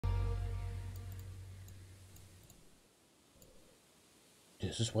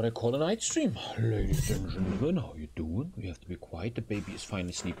This is what I call a night stream. Ladies and gentlemen, how you doing? We have to be quiet. The baby is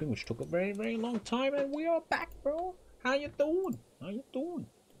finally sleeping, which took a very, very long time, and we are back, bro. How you doing? How you doing?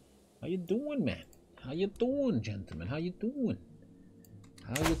 How you doing, man? How you doing, gentlemen? How you doing?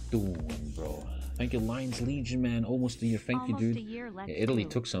 How you doing, bro? Thank you, Lions Legion, man. Almost a year. Thank you, dude. Yeah, Italy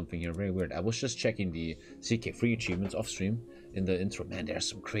took something here. Very weird. I was just checking the CK3 achievements off stream in the intro. Man, there's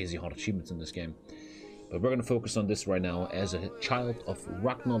some crazy hard achievements in this game. But we're going to focus on this right now. As a child of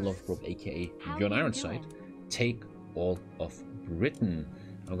Ragnar Lovebrook, aka Bjorn Ironside, take all of Britain.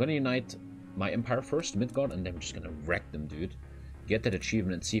 I'm going to unite my empire first, Midgard, and then we're just going to wreck them, dude. Get that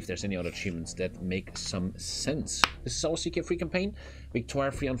achievement and see if there's any other achievements that make some sense. This is our CK3 campaign. Victoria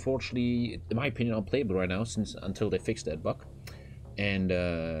 3, unfortunately, in my opinion, unplayable right now until they fix that bug. And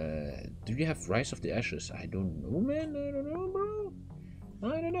do you have Rise of the Ashes? I don't know, man. I don't know, bro.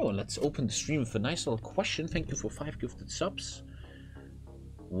 I don't know. Let's open the stream with a nice little question. Thank you for 5 gifted subs.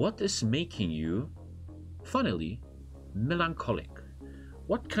 What is making you, funnily, melancholic?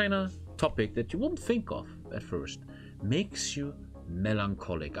 What kind of topic that you wouldn't think of at first makes you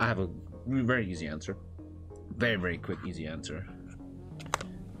melancholic? I have a very easy answer. Very, very quick, easy answer.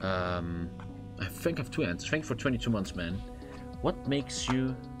 I think I have 2 answers. Thank you for 22 months, man. What makes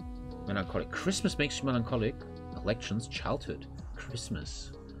you melancholic? Christmas makes you melancholic. Elections, childhood.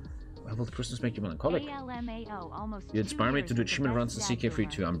 Christmas. Why will Christmas make you melancholic? You inspire me to do achievement runs in CK3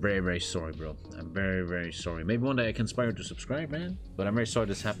 too. I'm very, very sorry, bro. I'm very, very sorry. Maybe one day I can inspire you to subscribe, man. But I'm very sorry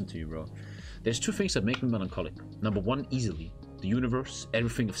this happened to you, bro. There's 2 things that make me melancholic. Number 1, easily. The universe,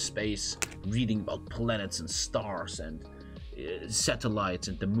 everything of space, reading about planets and stars and satellites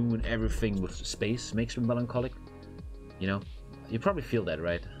and the moon, everything with space makes me melancholic. You know, you probably feel that,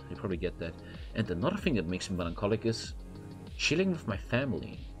 right? You probably get that. And another thing that makes me melancholic is chilling with my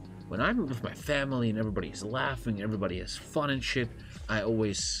family. When I'm with my family and everybody is laughing, everybody has fun and shit, I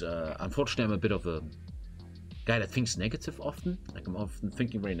always, unfortunately, I'm a bit of a guy that thinks negative often. Like, I'm often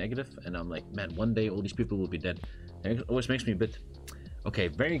thinking very negative, and I'm like, man, one day all these people will be dead. And it always makes me a bit... Okay,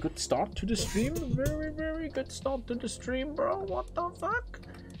 very good start to the stream. Very, very good start to the stream, bro. What the fuck?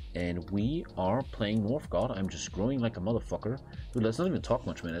 And we are playing Northgard. I'm just growing like a motherfucker. Dude, let's not even talk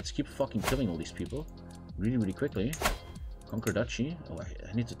much, man. Let's keep fucking killing all these people. Really, really quickly. Conquer Duchy. Oh,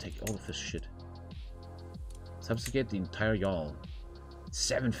 I need to take all of this shit. Subjugate the entire Jarl.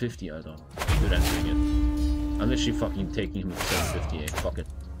 750, Alter. Dude, I'm doing it. I'm literally fucking taking him with 750, eh? Fuck it.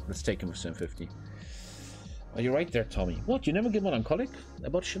 Let's take him with 750. Are you right there, Tommy? What, you never get melancholic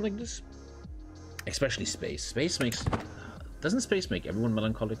about shit like this? Especially space. Space makes... Doesn't space make everyone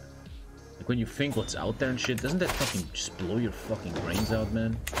melancholic? Like when you think what's out there and shit, doesn't that fucking just blow your fucking brains out,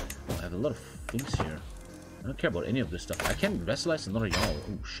 man? Oh, I have a lot of things here. I don't care about any of this stuff. I can't vassalize another Jarl.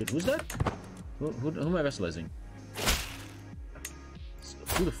 Oh shit, who's that? Who am I vassalizing?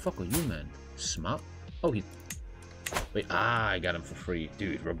 Who the fuck are you, man? Smart? Oh, he... Wait, I got him for free.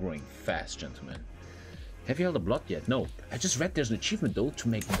 Dude, we're growing fast, gentlemen. Have you held a blood yet? No. I just read there's an achievement, though, to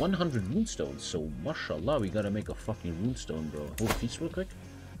make 100 runestones. So, mashallah, we gotta make a fucking runestone, bro. Hold the feast real quick.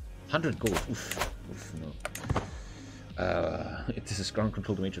 100 gold. Oof. Oof, no. This is ground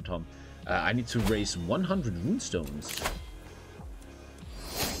control to Major Tom. I need to raise 100 runestones.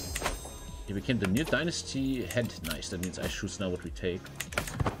 You became the new dynasty head. Nice. That means I choose now what we take.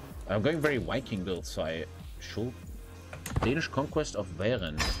 I'm going very Viking build, so I should... Danish conquest of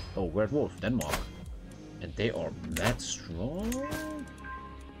Varen. Oh, Red Wolf, Denmark. And they are mad strong.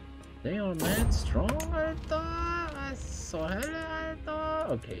 They are mad strong, Alter. So Alter.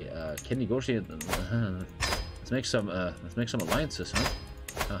 Okay, can negotiate. Let's make some alliances, huh?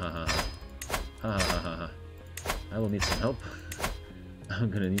 Ha ha ha. Ha ha ha. I will need some help. I'm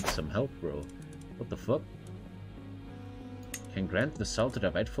gonna need some help, bro. What the fuck? Can grant the South to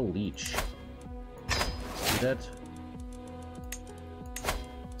the rightful liege. See that?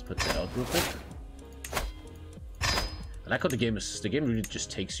 Let's put that out real quick. I like how the game really just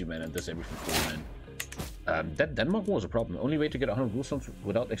takes you, man, and does everything for you, man. That Denmark was a problem. The only way to get 100 rulestones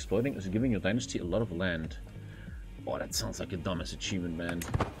without exploiting is giving your dynasty a lot of land. Oh, that sounds like a dumbass achievement, man.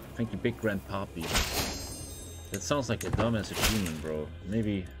 Thank you, Big Grandpappy. That sounds like a dumbass achievement, bro.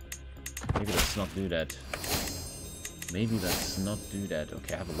 Maybe let's not do that. Maybe let's not do that.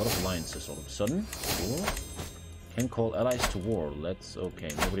 Okay, I have a lot of alliances all of a sudden. Cool. Can call allies to war. Let's... Okay,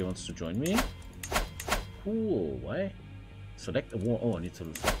 nobody wants to join me. Cool. Why? Select a war. Oh, I need to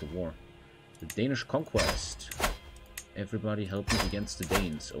select a war. The Danish conquest. Everybody help me against the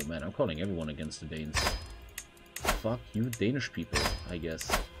Danes. Oh man, I'm calling everyone against the Danes. Fuck you Danish people, I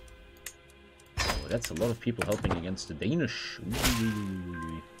guess. Oh, that's a lot of people helping against the Danish.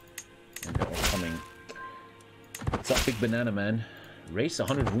 Ooh. And they're all coming. What's up, Big Banana Man? Raise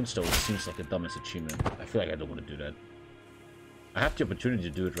 100 wounds though, it seems like a dumbest achievement. I feel like I don't want to do that. I have the opportunity to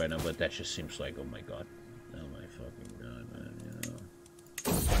do it right now, but that just seems like, oh my god. Oh my fucking god, man, you know.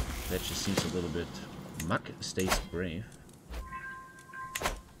 That just seems a little bit... Muck stays brave.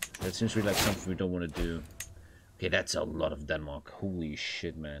 That seems really like something we don't want to do. Okay, that's a lot of Denmark. Holy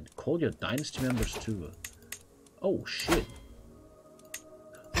shit, man. Call your dynasty members too. Oh shit.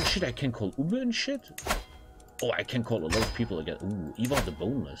 Oh shit, I can call Uber and shit? Oh, I can call a lot of people again. Ooh, Eva the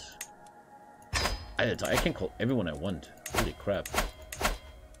Boneless. I can call everyone I want. Holy crap.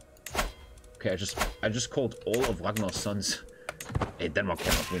 Okay, I just called all of Ragnar's sons. Hey, Denmark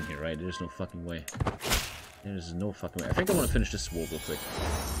cannot win here, right? There's no fucking way. There's no fucking way. I think I want to finish this war real quick.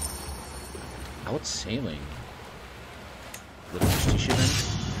 Out sailing. Little shipment.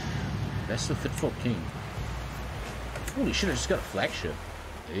 Vessel fit for king. Holy shit, I just got a flagship.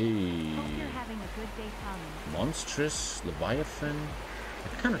 Hey. Hope you're having a good day, Tommy. Monstrous, Leviathan. I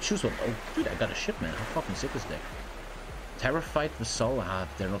can kind of choose what. Oh, dude, I got a ship, man. How fucking sick is that? Terrified Vassal.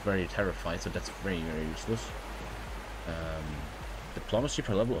 They're not very terrified, so that's very, very useless. Diplomacy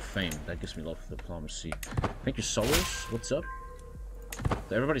per level of fame. That gives me a lot of diplomacy. Thank you, Solos. What's up?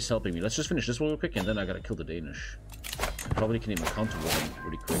 Everybody's helping me. Let's just finish this one real quick, and then I gotta kill the Danish. I probably can even counter one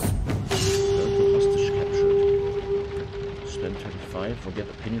really quick. Hostage captured. Spend 35. Forget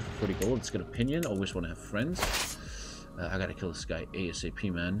opinion for 40 gold. Let's get opinion. Always want to have friends. I gotta kill this guy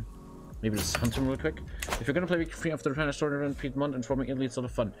ASAP, man. Maybe let's hunt him real quick. If you're gonna play Victoria after the Return, I started in Piedmont and forming Italy, it's a lot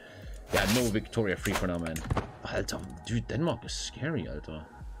of fun. Yeah, no Victoria free for now, man. Alter, dude, Denmark is scary, Alter.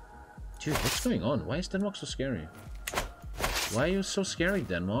 Dude, what's going on? Why is Denmark so scary? Why are you so scary,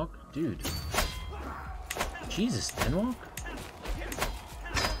 Denmark? Dude. Jesus, Denmark?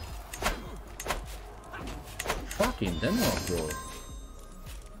 Fucking Denmark, bro.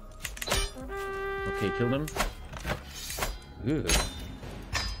 Okay, killed him. Good.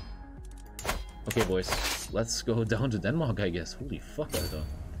 Okay, boys. Let's go down to Denmark, I guess. Holy fuck, Alter.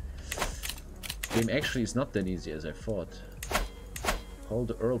 Game actually is not that easy as I thought. Hold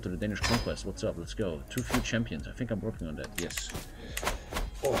the Earl to the Danish conquest. What's up? Let's go. Too few champions. I think I'm working on that. Yes.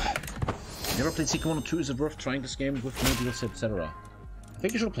 Oh. Never played CK1 or 2. Is it worth trying this game with no DLC, etc.? I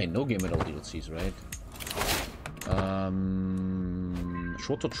think you should play no game without DLCs, right?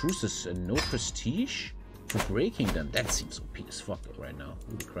 Shorter truces and no prestige for breaking them. That seems OP as fuck right now.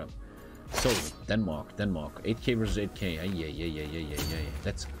 Holy crap. So Denmark. 8K versus 8K. Yeah.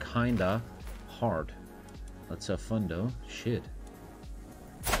 That's kinda hard. Let's have fun though. Shit.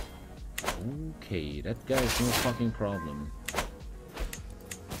 Okay, that guy is no fucking problem.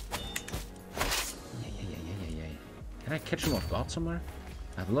 Yeah. Can I catch him off guard somewhere?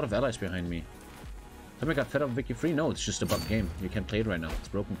 I have a lot of allies behind me. Tommy got fed up with CK3? No, it's just a bug game. You can't play it right now. It's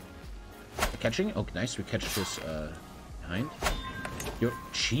broken. Catching? Oh, nice. We catch this behind. Your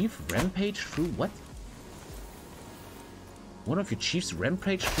chief rampage through what? One of your chiefs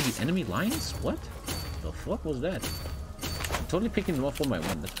rampage through the enemy lines? What? The fuck was that? I'm totally picking them off one by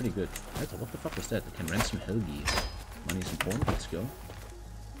one. That's pretty good. What the fuck was that? I can ransom Helgi. Money is important. Let's go.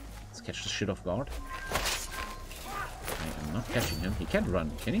 Let's catch this shit off guard. I am not catching him. He can't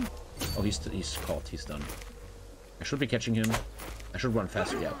run, can he? Oh, he's caught. He's done. I should be catching him. I should run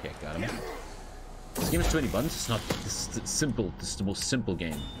faster. Yeah, okay, got him. This game is 20 buttons. It's not simple. This is the most simple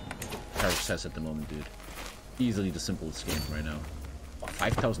game Paris says at the moment, dude. Easily the simplest game right now. Oh,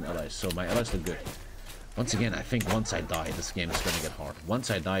 5,000 allies. So my allies look good. Once again, I think once I die, this game is gonna get hard.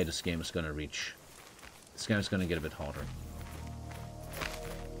 Once I die, this game is gonna reach. This game is gonna get a bit harder.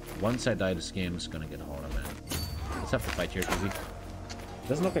 Once I die, this game is gonna get harder, man. Let's have to fight here, easy.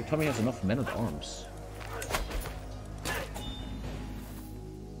 Doesn't look like Tommy has enough men at arms.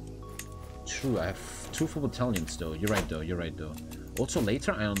 True, I have 2 full battalions though. You're right though. Also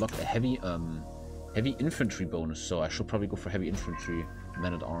later I unlocked a heavy infantry bonus, so I should probably go for heavy infantry,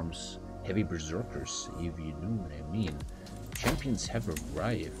 men at arms, heavy berserkers, if you know what I mean. Champions have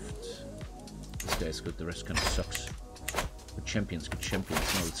arrived. This guy's good, the rest kinda sucks. Good champions. Now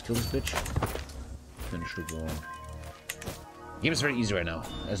let's kill this bitch. Finish the war. The game is very easy right now,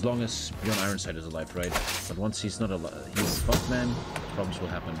 as long as Bjorn Ironside is alive, right? But once he's not alive, he's fucked, man, problems will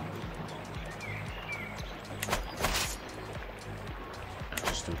happen. I'll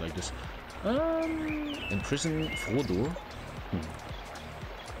just do it like this. Imprison Frodo.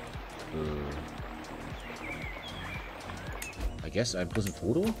 I guess I imprison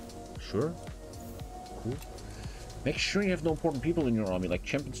Frodo? Sure. Cool. Make sure you have no important people in your army, like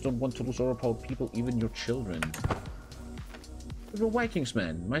champions don't want to lose overpowered people, even your children. We're Vikings,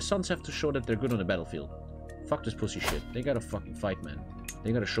 man. My sons have to show that they're good on the battlefield. Fuck this pussy shit. They gotta fucking fight, man.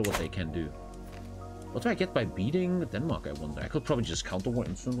 They gotta show what they can do. What do I get by beating Denmark, I wonder? I could probably just counter war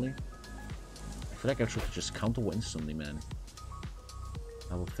instantly. I feel like I should just counter war instantly, man.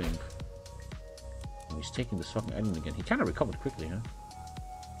 I will think. Oh, he's taking this fucking island again. He kind of recovered quickly, huh?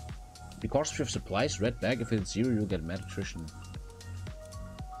 Because of supplies, red bag. If it's 0, you'll get mad attrition.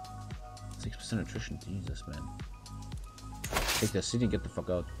 6% attrition. Jesus, man. Take that city and get the fuck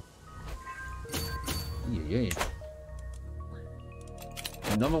out. Yeah.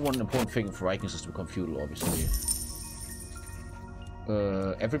 The number one important thing for Vikings is to become feudal, obviously.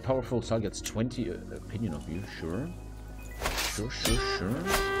 Every powerful cell gets 20 opinion of you. Sure.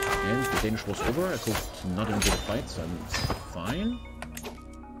 And the Danish was over. I could not even get a fight, so I'm fine.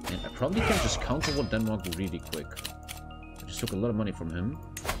 And I probably can just counter war Denmark really quick. I just took a lot of money from him.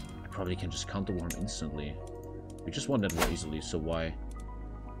 I probably can just counter war him instantly. We just won that war easily, so why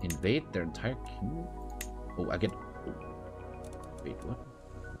invade their entire kingdom? Oh, I get... Oh. Wait, what?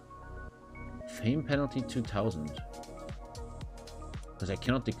 Fame penalty 2000. Because I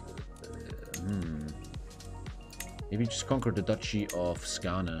cannot... Maybe just conquer the Duchy of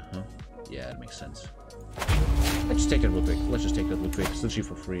Skane, huh? Yeah, that makes sense. Let's just take that real quick. Still cheap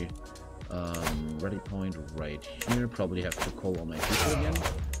for free. Ready point right here. Probably have to call all my people again.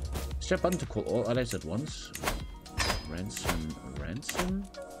 Is there a button to call all allies at once? Ransom?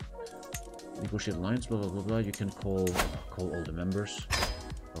 Negotiate alliance, blah, blah, blah, blah. You can call all the members.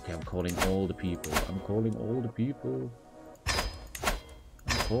 Okay, I'm calling all the people. I'm calling all the people.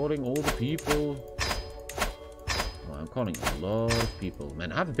 Oh, I'm calling a lot of people.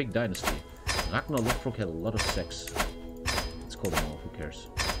 Man, I have a big dynasty. Ragnar Lothbrok had a lot of sex. Let's call them all. Who cares?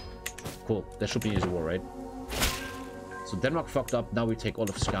 Cool. That should be an easy war, right? So Denmark fucked up. Now we take all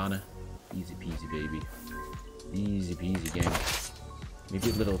of Skane. Easy peasy, baby. Easy peasy game. Maybe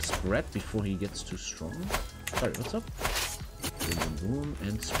a little spread before he gets too strong. Sorry, what's up? Boom, boom, boom.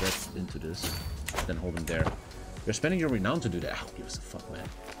 And spread into this. Then hold him there. You're spending your renown to do that. Who gives a fuck, man?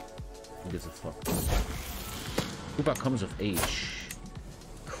 Who gives a fuck? Kuba comes of age.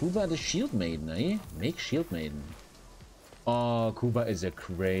 Kuba the shield maiden, eh? Make shield maiden. Oh, Kuba is a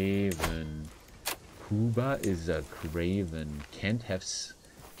craven. Kuba is a craven. Can't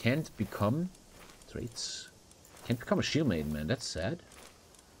become traits. Can't become a shield maiden, man. That's sad.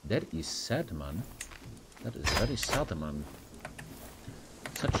 That is sad, man. That is very sad, man.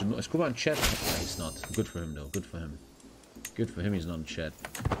 Such a... Is Kuba in chat? No, he's not. Good for him, though. Good for him. Good for him, he's not in chat.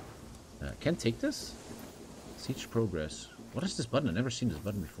 Can't take this? Siege progress. What is this button? I've never seen this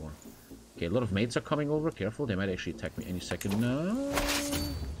button before. Okay, a lot of mates are coming over. Careful, they might actually attack me any second. No.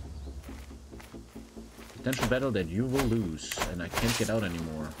 Potential battle that you will lose, and I can't get out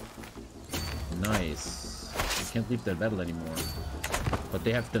anymore. Nice. I can't leave that battle anymore. But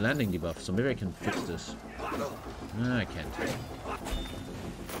they have the landing debuff, so maybe I can fix this. No, I can't.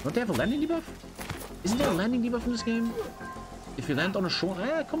 Don't they have a landing debuff? Isn't there a landing debuff in this game? If you land on a shore...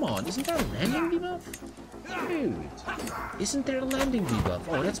 Ah, come on. Isn't there a landing debuff? Dude. Isn't there a landing debuff?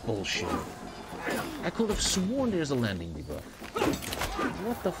 Oh, that's bullshit. I could have sworn there's a landing debuff.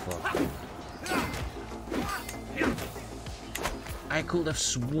 What the fuck? I could have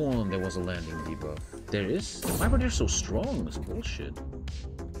sworn there was a landing debuff. There is? Why were they so strong? That's bullshit.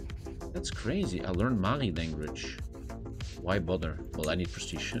 That's crazy. I learned Mari language. Why bother? Well, I need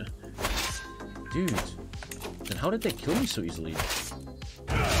prestige. Dude. Then how did they kill me so easily?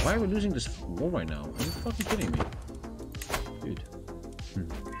 Why are we losing this war right now? Are you fucking kidding me? Dude.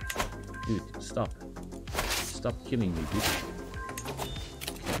 Dude, stop. Stop killing me, dude.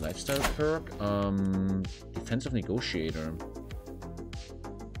 Okay, lifestyle perk. Defensive negotiator.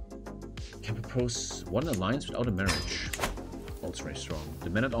 Can propose one alliance without a marriage. Also very strong. The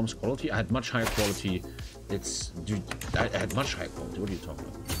man-at-arms quality. I had much higher quality. It's... Dude, I had much higher quality. What are you talking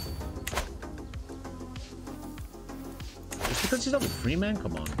about? Just because he's not a free man?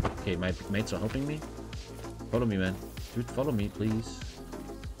 Come on. Okay, my mates are helping me. Follow me, man. Dude, follow me, please.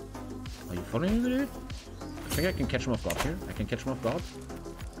 Are you following me, dude? I think I can catch him off guard here. I can catch him off guard.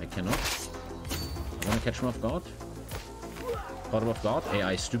 I cannot. I want to catch him off guard. Caught him off guard.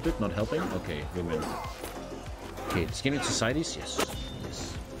 AI stupid, not helping. Okay, we win. Okay, skinning societies. Yes.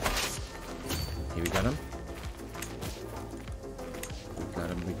 Yes. Okay, we got him.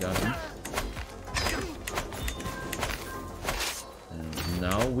 We got him. And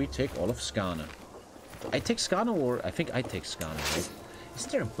now we take all of Skane. I take Skane, or I think I take Skane, right? Is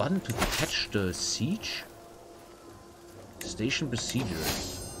there a button to detach the siege? Station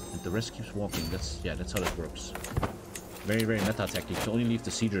besiegers. And the rest keeps walking. That's how that works. Very, very meta tactic to only leave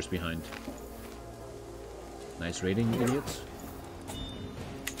the siegers behind. Nice raiding, idiots.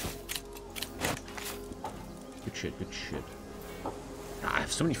 Good shit, good shit. Ah, I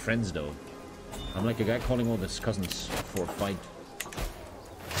have so many friends though. I'm like a guy calling all his cousins for a fight.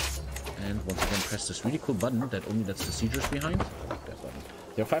 And once again, press this really cool button that only lets the siegers behind. I like that button.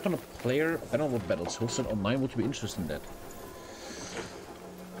 There are 500 player Battlefield battles hosted online. Would you be interested in that?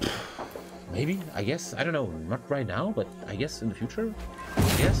 Maybe, I guess. I don't know. Not right now, but I guess in the future.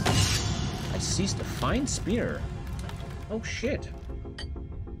 I guess. I seized a fine spear. Oh shit.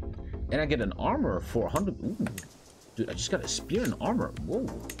 And I get an armor for 100. Ooh. Dude, I just got a spear and armor. Whoa.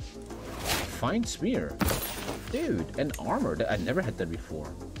 Fine spear. Dude, and armor. I never had that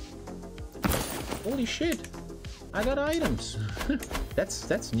before. Holy shit. I got items.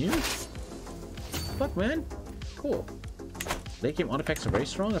 That's new. Fuck, man. Cool. Late game artifacts are very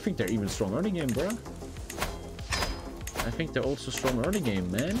strong. I think they're even strong early game, bro. I think they're also strong early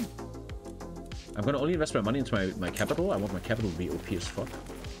game, man. I'm gonna only invest my money into my capital. I want my capital to be OP as fuck.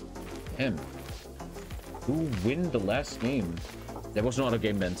 Damn. Who win the last game? There was no other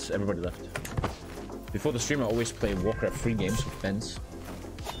game bans. Everybody left. Before the stream, I always play Warcraft 3 games with bans.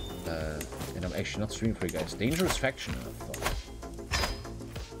 And I'm actually not streaming for you guys. Dangerous faction. Oh, fuck.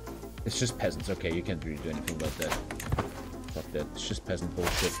 It's just peasants. Okay, you can't really do anything about that. Fuck that. It's just peasant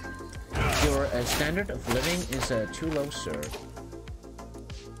bullshit. Your standard of living is too low, sir.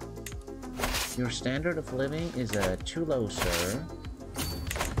 Your standard of living is too low, sir.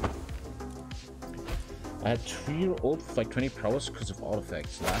 I had 3-year-old with like 20 prowess because of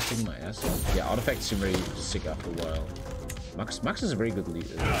artifacts. Laughing my ass off. Yeah, artifacts seem very sick after a while. Max is a very good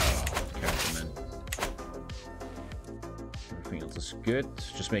character, man. Everything else is good.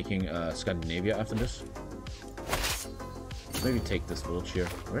 Just making Scandinavia after this. Maybe take this village here.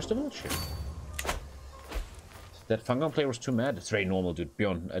 Where's the village here? That Fangon player was too mad. It's very normal, dude.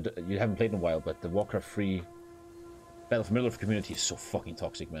 Bjorn, you haven't played in a while, but the Warcraft 3 Battlefield Middle-earth community is so fucking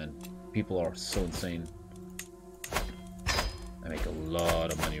toxic, man. People are so insane. I make a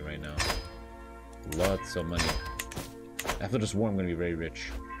lot of money right now. Lots of money. After this war, I'm gonna be very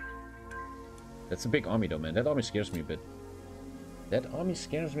rich. That's a big army, though, man. That army scares me a bit. That army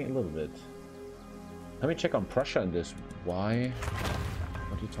scares me a little bit. Let me check on Prussia in this. Why?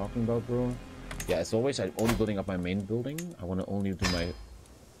 What are you talking about, bro? Yeah, as always, I'm only building up my main building. I want to only do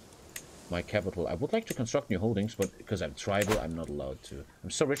my capital. I would like to construct new holdings, but because I'm tribal, I'm not allowed to. I'm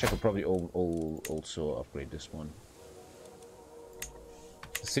so rich, I could probably also upgrade this one.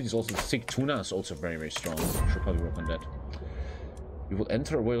 The city's also... Sigtuna is also very, very strong. Should probably work on that. You will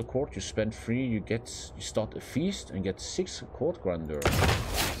enter a royal court, you spend 3, you start a feast, and get 6 court grandeur.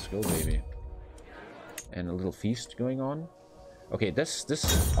 Let's go, baby. And a little feast going on. Okay, this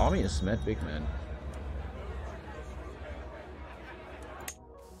army is mad big, man.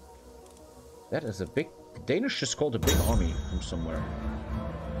 That is a big... Danish just called a big army from somewhere.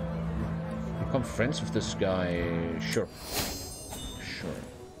 Become friends with this guy. Sure. Sure.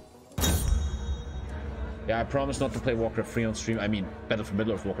 Yeah, I promise not to play Warcraft 3 on stream. I mean, Battlefield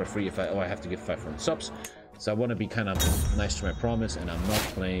Middle-earth Warcraft 3 if I have to give 500 subs. So I want to be kind of nice to my promise, and I'm not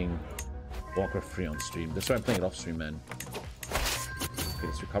playing Warcraft 3 on stream. That's why I'm playing it off stream, man. Okay,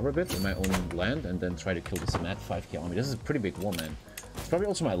 let's recover a bit in my own land, and then try to kill this mad 5k army. This is a pretty big war, man. It's probably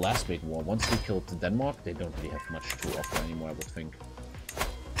also my last big war. Once we killed Denmark, they don't really have much to offer anymore, I would think.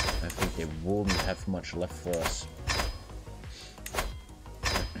 I think they won't have much left for us.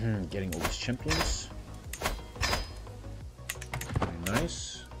 Getting all these champions. Very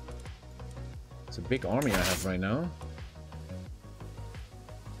nice. It's a big army I have right now.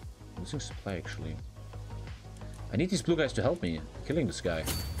 Losing supply, actually. I need these blue guys to help me. Killing this guy.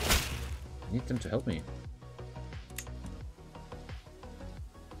 I need them to help me.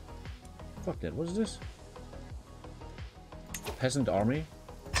 Fuck that. What is this? Peasant army.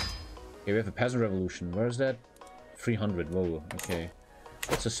 Okay, we have a peasant revolution. Where is that? 300. Whoa. Okay.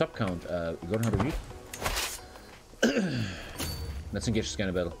 What's the sub count? Learn how to read. Let's engage the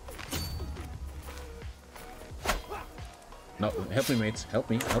scanner battle. No, help me, mates. Help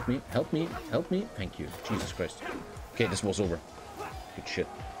me, help me, help me, help me. Thank you. Jesus Christ. Okay, this war's over. Good shit.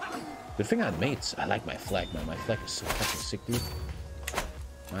 Good thing I had mates. I like my flag, man. My flag is so fucking sick, dude.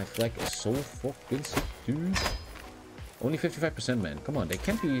 My flag is so fucking sick, dude. Only 55%, man. Come on, they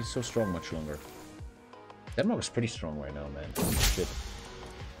can't be so strong much longer. Denmark is pretty strong right now, man. Holy shit.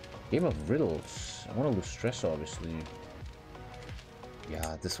 Game of riddles. I want to lose stress, obviously.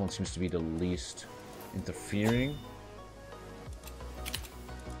 Yeah, this one seems to be the least interfering.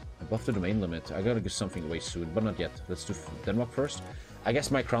 Above the domain limit. I gotta give something away soon, but not yet. Let's do Denmark first. I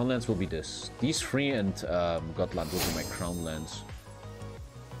guess my crown lands will be this. These 3 and Gotland will be my crown lands.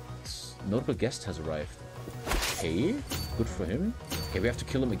 Notable guest has arrived. Okay, good for him. Okay, we have to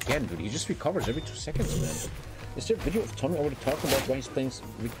kill him again, dude. He just recovers every 2 seconds, man. Is there a video of Tommy already talking about why he's playing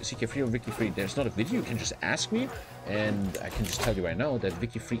CK3 or Vicky3? There's not a video. You can just ask me, and I can just tell you right now that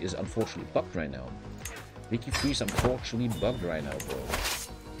Vicky3 is unfortunately bugged right now. Vicky3 is unfortunately bugged right now, bro.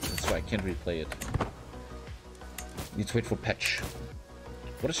 That's why I can't replay it. Need to wait for patch.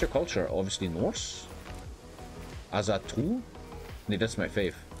 What is your culture? Obviously Norse. Azatu? Nee, that's my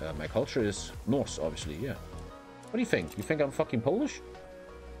faith. My culture is Norse, obviously, yeah. What do you think? You think I'm fucking Polish?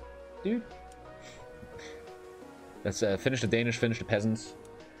 Dude? Let's finish the Danish, finish the peasants.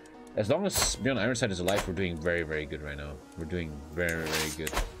 As long as Beyond Ironside is alive, we're doing very, very good right now. We're doing very, very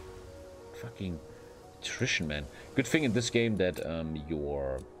good. Fucking attrition, man. Good thing in this game that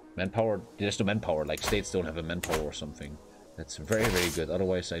your manpower... There's no manpower, like states don't have a manpower or something. That's very, very good.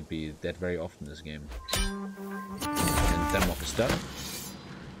 Otherwise, I'd be dead very often in this game. And Denmark is done.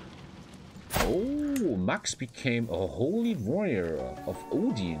 Oh, Max became a holy warrior of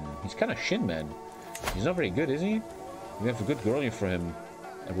Odin. He's kind of shin, man. He's not very good, is he? We have a good girl here for him.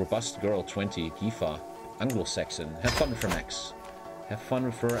 A robust girl, 20, Hifa. Anglo-Saxon. Have fun with her, Max. Have fun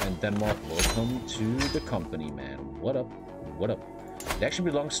with her, and Denmark, welcome to the company, man. What up? What up? It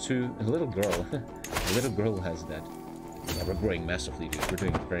actually belongs to a little girl. A little girl has that. Yeah, we're growing massively, dude. We're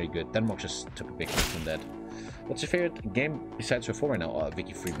doing very good. Denmark just took a big hit from that. What's your favorite game besides your 4 right now? Oh,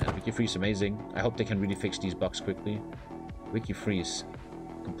 Vicky3, man. Vicky3 is amazing. I hope they can really fix these bugs quickly. Vicky3 is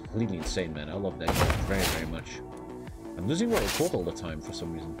completely insane, man. I love that game very, very much. I'm losing Royal Court all the time for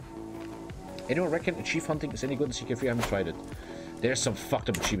some reason. Anyone reckon achieve hunting is any good in CK3? I haven't tried it. There's some fucked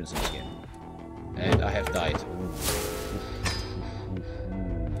up achievements in this game. And I have died.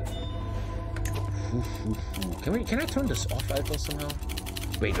 Can I turn this off, Alpha, somehow?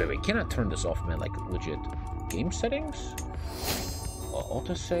 Wait. Can I turn this off, man? Like, legit. Game settings?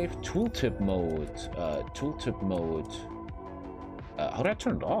 Autosave? Tooltip mode. Tooltip mode. How do I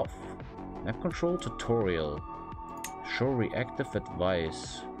turn it off? Map control tutorial. Show reactive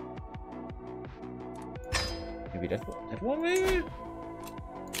advice. Maybe that one, maybe?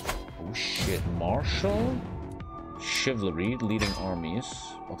 Oh shit. Marshal? Chivalry, leading armies.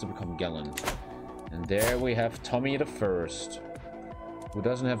 Also become gallant. And there we have Tommy the First. Who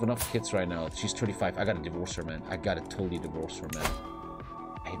doesn't have enough kids right now. She's 35. I gotta divorce her, man. I gotta totally divorce her, man.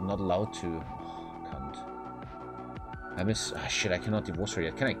 I'm not allowed to. Oh, cunt. I miss... Ah, shit, I cannot divorce her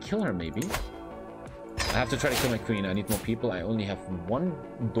yet. Can I kill her, maybe? I have to try to kill my queen. I need more people. I only have one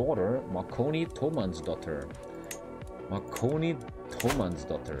daughter. Marconi Toman's daughter. Marconi Toman's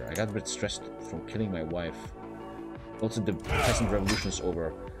daughter. I got a bit stressed from killing my wife. Also, the peasant revolution is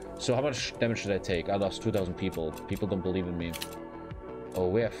over. So how much damage should I take? I lost 2,000 people. People don't believe in me. Oh,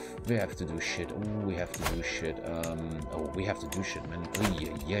 we have to do shit. Oh, we have to do shit. Oh, we have to do shit, man. Oh,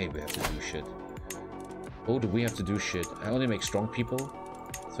 yeah, we have to do shit. Oh, do we have to do shit? I only make strong people,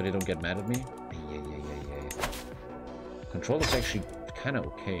 so they don't get mad at me. Yeah. Control is actually kind of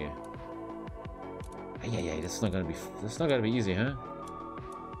okay. Yeah. That's not gonna be easy, huh?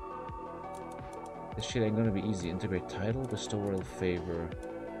 This shit ain't gonna be easy. Integrate title, bestow royal favor.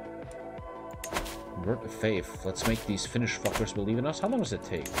 Word of faith. Let's make these Finnish fuckers believe in us. How long does it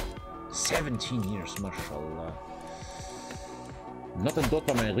take? 17 years, mashallah. Not endowed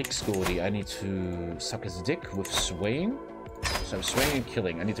by my Riksgodi. I need to suck his dick with swaying. So I'm swaying and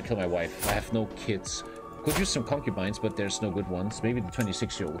killing. I need to kill my wife. I have no kids. Could use some concubines, but there's no good ones. Maybe the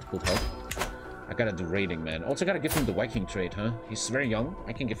 26-year-old could help. I gotta do raiding, man. Also gotta give him the Viking trait, huh? He's very young.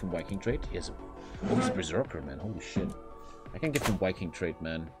 I can give him Viking trait. He's a berserker, man. Holy shit. I can give him Viking trait,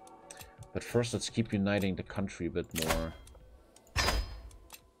 man. But first, let's keep uniting the country a bit more.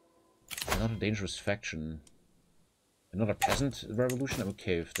 Not a dangerous faction. Another peasant revolution? I'm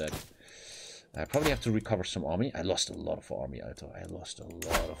okay with that. I probably have to recover some army. I lost a lot of army, Alto. I lost a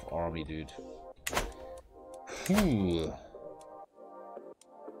lot of army, dude. Phew.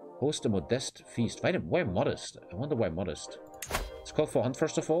 Host a modest feast. Why modest? I wonder why modest. Let's call for hunt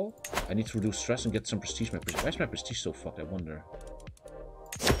first of all. I need to reduce stress and get some prestige. Why is my prestige so fucked? I wonder.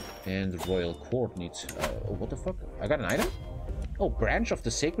 And the royal court needs... oh, what the fuck? I got an item? Oh, branch of the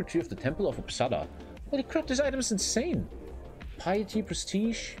sacred tree of the temple of Uppsala. Holy crap, this item is insane. Piety,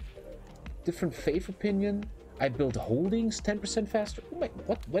 prestige, different faith opinion. I build holdings 10% faster. Oh my...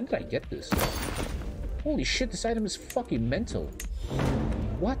 What? When did I get this? Holy shit, this item is fucking mental.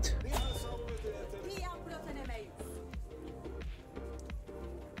 What?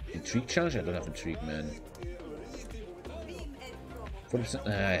 Intrigue challenge? I don't have intrigue, man. 40%.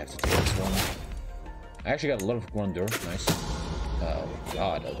 I have to take this one. I actually got a lot of grandeur. Nice. Oh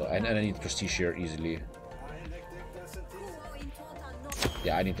god. And I need prestige here easily.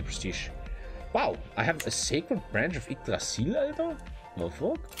 Yeah, I need the prestige. Wow, I have a sacred branch of Yggdrasil, Alter? No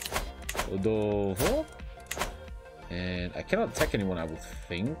fuck? The fuck? And I cannot attack anyone, I would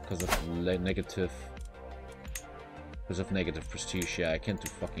think, because of negative prestige. Yeah, I can't do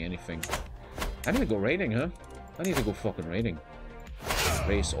fucking anything. I need to go raiding, huh? I need to go fucking raiding.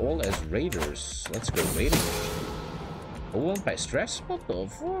 Raise all as raiders. Let's go raiding. Overwhelmed by stress? What the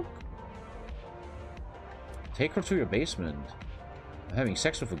fuck? Take her to your basement. I'm having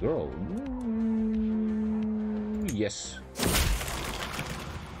sex with a girl. Ooh, yes.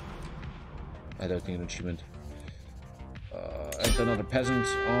 I don't think an achievement. Enter another peasant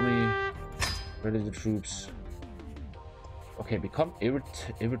army. Ready the troops. Okay, become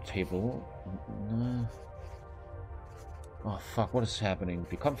irritable. Oh fuck, what is happening?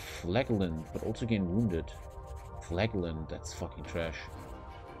 Become flagellant, but also gain wounded. Flagellant, that's fucking trash.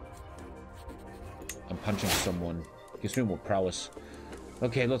 I'm punching someone. Gives me more prowess.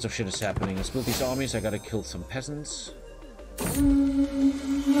 Okay, lots of shit is happening. Let's build these armies. I gotta kill some peasants.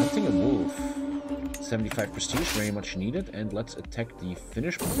 Hunting a wolf. 75 prestige, very much needed. And let's attack the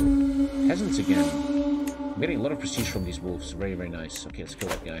Finnish peasants again. I'm getting a lot of prestige from these wolves. Very, very nice. Okay, let's kill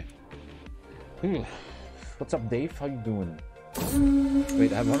that guy. What's up, Dave? How you doing?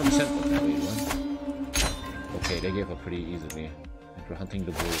 Wait, I have 100%. Wait, what? Okay, they gave up pretty easily. And we're hunting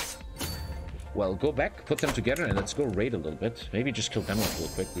the wolf. Well, go back, put them together, and let's go raid a little bit. Maybe just kill them off real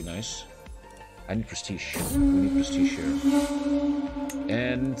quick, be nice. I need prestige. We need prestige here.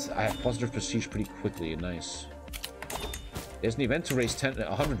 And I have positive prestige pretty quickly, nice. There's an event to raise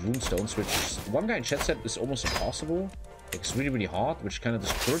 100 runestones, which one guy in chat said is almost impossible. It's really, really hard, which kind of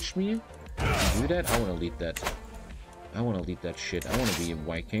discouraged me to do that. I want to lead that. I want to lead that shit. I want to be a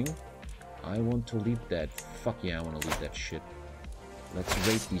Viking. I want to lead that. Fuck yeah, I want to lead that shit. Let's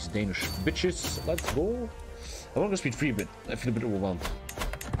raid these Danish bitches. Let's go. I want to go speed 3 a bit. I feel a bit overwhelmed.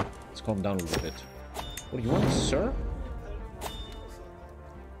 Let's calm down a little bit. What do you want, sir?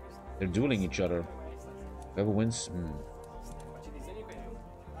 They're dueling each other. Whoever wins.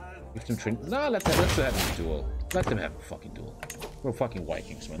 Give them train. Nah, let them have a duel. Let them have a fucking duel. We're fucking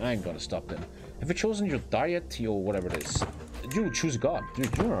Vikings, man. I ain't gonna stop them. Have you chosen your deity or whatever it is? You choose God.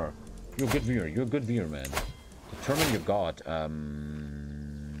 Dude, you're a good viewer. You're a good viewer, man. Determine your god.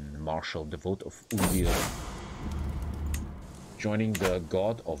 Marshal, the vote of Uldir. Joining the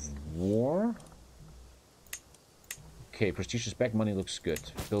god of war. Okay, prestige is back. Money looks good.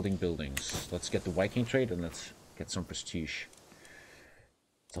 Building buildings. Let's get the Viking trade and let's get some prestige.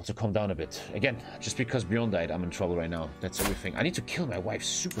 Let's also calm down a bit. Again, just because Bjorn died, I'm in trouble right now. That's everything. I need to kill my wife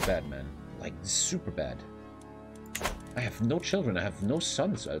super bad, man. Like, super bad. I have no children. I have no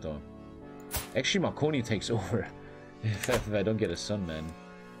sons, Alter. Actually, Marconi takes over if I don't get a son, man.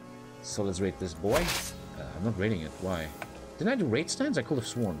 So let's raid this boy. I'm not raiding it. Why? Didn't I do raid stands? I could have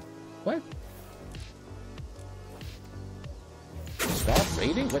sworn. What? Stop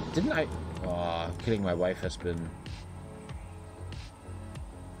raiding? What? Didn't I? Oh, killing my wife has been...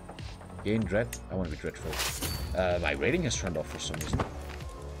 Gain dread? I want to be dreadful. My rating has turned off for some reason.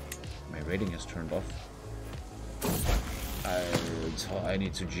 My rating has turned off. I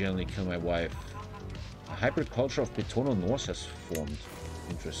need to generally kill my wife. A hybrid culture of Betono Norse has formed.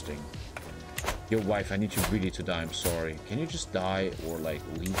 Interesting. Your wife, I need you really to die. I'm sorry. Can you just die or like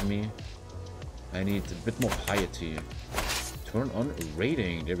leave me? I need a bit more piety. Turn on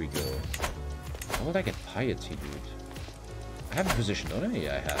rating. There we go. How would I get piety, dude? I have a position, don't I?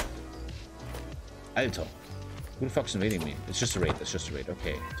 Yeah, I have. Alter. Who the fuck's invading me? It's just a raid. It's just a raid.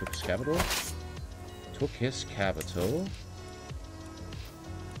 Okay. Took his capital. Took his capital.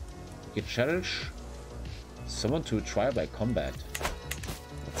 Get challenge someone to a trial by combat.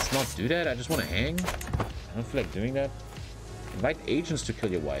 Let's not do that. I just want to hang. I don't feel like doing that. Invite agents to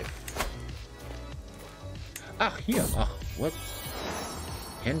kill your wife. Ah, here. Ah, what?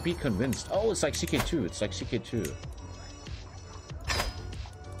 Can be convinced. Oh, it's like CK2. It's like CK2.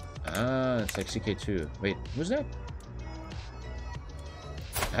 Ah, it's like CK2. Wait, who's that?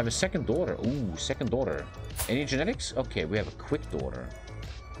 I have a second daughter. Ooh, second daughter. Any genetics? Okay, we have a quick daughter.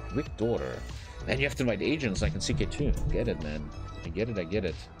 Quick daughter. And you have to invite agents like in CK2. Get it, man. I get it, I get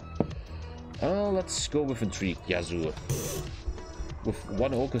it. Let's go with intrigue. Yazoo. With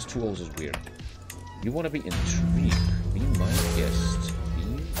 1 Ocus, 2 O's is weird. You want to be intrigued. Be my guest. Be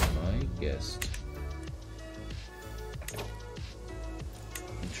my guest.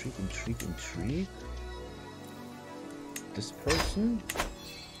 Intrigue, intrigue, intrigue. This person?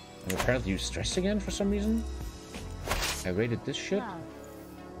 And apparently you're stressed again for some reason. I rated this shit.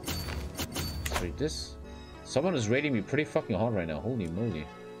 Let's rate this. Someone is rating me pretty fucking hard right now. Holy moly.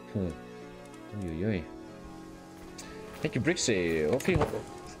 Thank you, Brixie. Okay,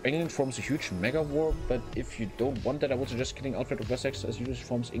 England forms a huge mega war, but if you don't want that, I would suggest killing Alfred of Wessex as usually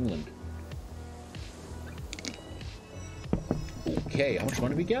forms England. TommyKay. How much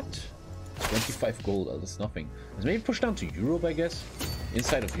money we get? 25 gold. Oh, that's nothing. Let's maybe push down to Europe, I guess.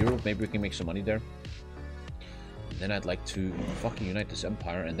 Inside of Europe, maybe we can make some money there. And then I'd like to fucking unite this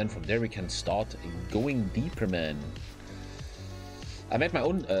empire, and then from there we can start going deeper, man. I made my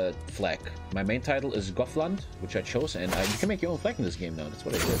own flag. My main title is Gothland, which I chose, and you can make your own flag in this game now. That's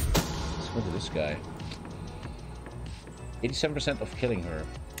what I did. Let's go to this guy. 87% of killing her.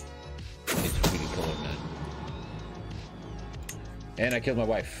 I need to really kill her, man. And I killed my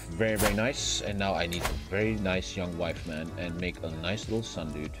wife. Very, very nice. And now I need a very nice young wife, man. And make a nice little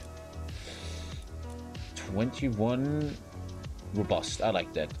son, dude. 21 robust. I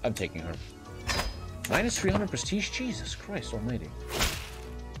like that. I'm taking her. Minus 300 prestige? Jesus Christ almighty.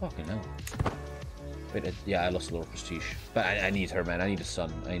 Fucking hell. Wait, yeah, I lost a lot of prestige. But I need her, man. I need a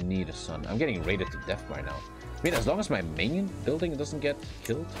son. I need a son. I'm getting raided to death right now. I mean, as long as my main building doesn't get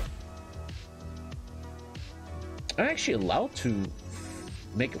killed. I'm actually allowed to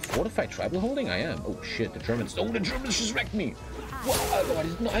make a fortified tribal holding? I am. Oh shit, the Germans. Oh, the Germans just wrecked me. What?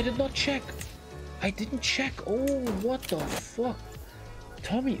 Oh, I did not check. I didn't check. Oh, what the fuck?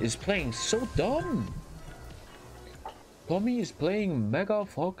 Tommy is playing so dumb. Tommy is playing mega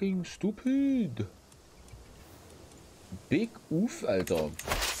fucking stupid. Big oof, Alter.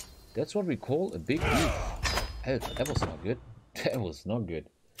 That's what we call a big oof. Alter, that was not good. That was not good.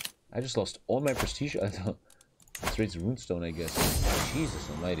 I just lost all my prestige, Alter. Let's raise runestone, I guess. Jesus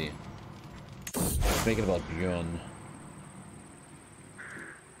almighty. Let's make it about Bjorn.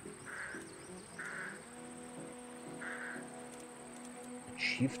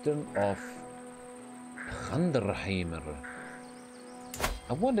 Chieftain of Branderheimer.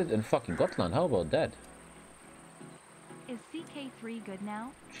 I want it in fucking Gotland. How about that? Is CK3 good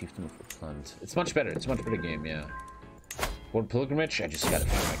now? Chieftain of Gotland. It's much better. It's a much better game, yeah. One pilgrimage. I just gotta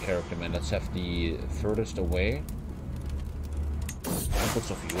pick my character, man. Let's have the furthest away.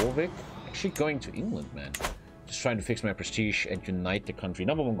 Temples of Jorvik. Actually going to England, man. Just trying to fix my prestige and unite the country.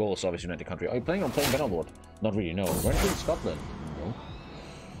 Number one goal is obviously unite the country. Are you planning on playing Bannerlord? Not really, no. We're in Scotland. No.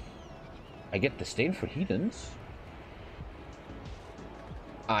 I get disdain for heathens.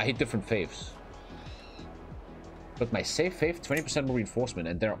 I hit different faiths. But my safe faith, 20% more reinforcement,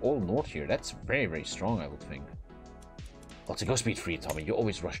 and they're all north here. That's very, very strong, I would think. Also, go speed free, Tommy. You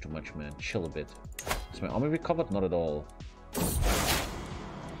always rush too much, man. Chill a bit. Is my army recovered? Not at all.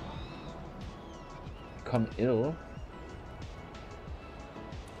 Become ill.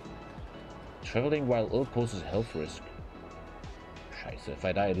 Traveling while ill poses health risk. Scheiße, if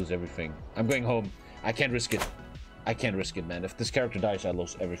I die, I lose everything. I'm going home. I can't risk it. I can't risk it, man. If this character dies, I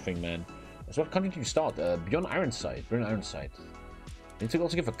lose everything, man. So what country do you start? Beyond Ironside. Beyond Ironside. I need to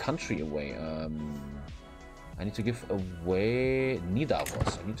also give a country away. I need to give away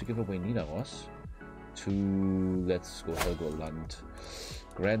Nidaros. I need to give away Nidaros to... Let's go Helgoland.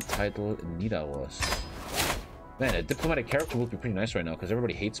 Grand title Nidaros. Man, a diplomatic character would be pretty nice right now because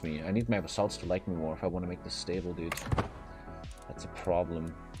everybody hates me. I need my vassals to like me more if I want to make this stable, dude. That's a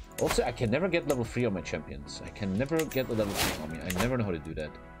problem. Also, I can never get level 3 on my champions. I can never get a level 3 on me. I never know how to do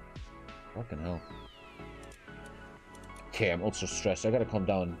that. Fucking hell. Okay, I'm also stressed. I gotta calm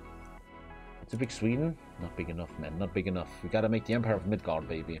down. Too big Sweden? Not big enough, man. Not big enough. We gotta make the Empire of Midgard,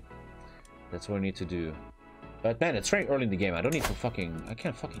 baby. That's what I need to do. But man, it's very early in the game. I don't need to fucking... I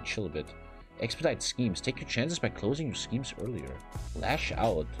can't fucking chill a bit. Expedite schemes. Take your chances by closing your schemes earlier. Lash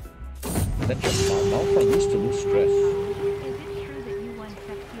out. That's just Malfra used to lose stress. Is it true that you won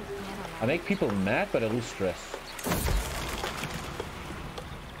sexiest man alive? I make people mad, but I lose stress.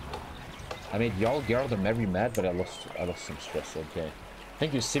 I made y'all Gerda very mad, but I lost some stress. Okay.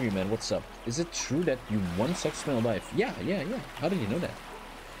 Thank you, Sivi, man. What's up? Is it true that you won sexiest man alive? Yeah. How did you know that?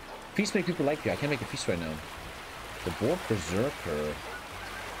 Feast make people like you. I can't make a feast right now. The board berserker.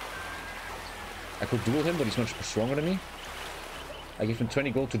 I could duel him, but he's much stronger than me. I give him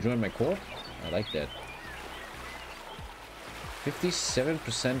 20 gold to join my court. I like that.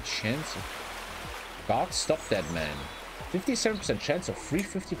 57% chance of... God, stop that, man. 57% chance of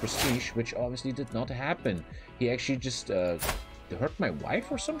 350 prestige, which obviously did not happen. He actually just hurt my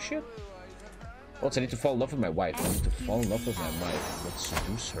wife or some shit? Also, I need to fall in love with my wife. I need to fall in love with my wife. Let's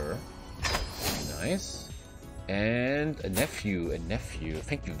seduce her. Nice. And a nephew.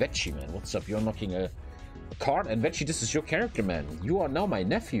 Thank you, Vecchi, man. What's up? You're unlocking a card, and Vecchi, this is your character, man. You are now my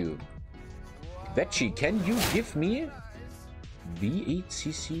nephew. Vecchi, can you give me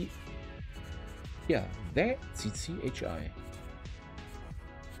VHCC? Yeah, VCCHI.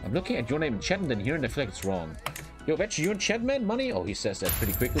 I'm looking at your name in chat and then here and I feel like it's wrong. Yo, Vecchi, you in chat, man? Money? Oh, he says that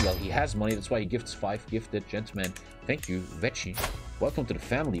pretty quickly. Well, he has money. That's why he gifts 5 gifted gentlemen. Thank you, Vecchi. Welcome to the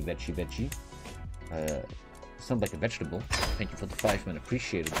family, Vecchi. Sound like a vegetable. Thank you for the 5, man.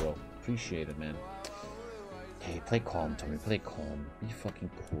 Appreciate it, bro. Appreciate it, man. Hey, play calm, Tommy. Play calm. Be fucking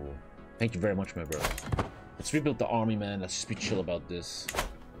cool. Thank you very much, my bro. Let's rebuild the army, man. Let's just be chill about this.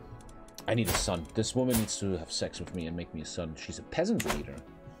 I need a son. This woman needs to have sex with me and make me a son. She's a peasant leader.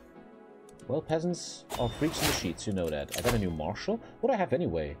 Well, peasants are freaks in the sheets, you know that. I got a new marshal. What do I have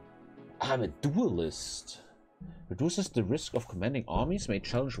anyway? I'm a duelist. Reduces the risk of commanding armies, may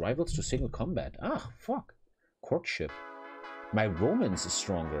challenge rivals to single combat. Ah, fuck. Courtship. My romance is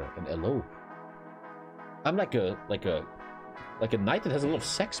stronger and elope. I'm like a knight that has a lot of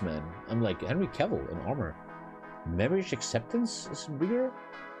sex, man. I'm like Henry Cavill in armor. Marriage acceptance is bigger.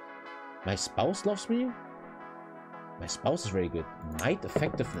 My spouse loves me. My spouse is very good. Knight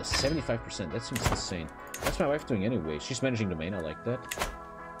effectiveness 75%. That seems insane. That's my wife doing anyway. She's managing the main. I like that.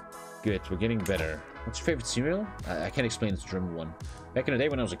 Good. We're getting better. What's your favorite cereal? I can't explain it's a German one. Back in the day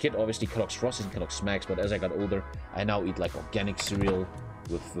when I was a kid, obviously Kellogg's Frosties and Kellogg's Smacks, but as I got older, I now eat like organic cereal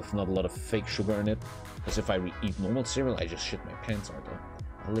with not a lot of fake sugar in it. Because if I eat normal cereal, I just shit my pants out there.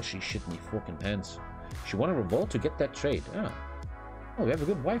 I literally shit me fucking pants. She won a revolt to get that trade. Ah. Oh, we have a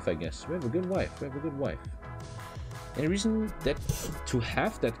good wife, I guess. We have a good wife. We have a good wife. Any reason that to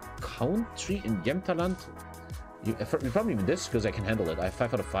have that country in Jämtland? You probably mean this, because I can handle it. I have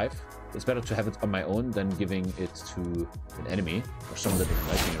 5 out of 5. It's better to have it on my own than giving it to an enemy or someone that doesn't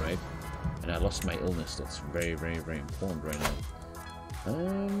like me, right? And I lost my illness. That's very, very, very important right now.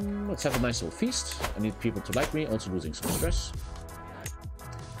 Let's have a nice little feast. I need people to like me, also losing some stress.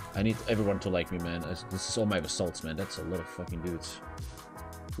 I need everyone to like me, man. This is all my results, man. That's a lot of fucking dudes.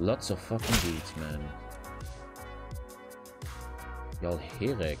 Lots of fucking dudes, man. Y'all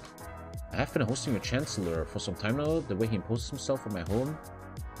Herek. I have been hosting a chancellor for some time now. The way he imposes himself on my home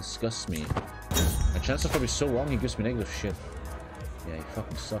disgusts me. My chancellor's probably so wrong he gives me negative shit. Yeah, he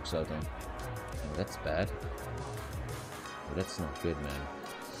fucking sucks out there. Oh, that's bad. Oh, that's not good, man.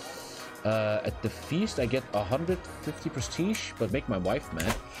 At the feast I get 150 prestige, but make my wife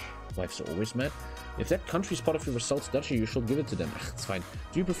mad. Wives are always mad. If that country is part of your results duchy, you should give it to them. It's fine.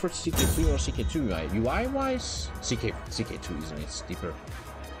 Do you prefer CK3 or CK2 UI? UI-wise? CK2 easily. It's deeper.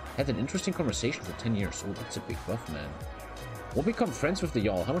 Had an interesting conversation for 10 years. Oh, that's a big buff, man. Won't become friends with the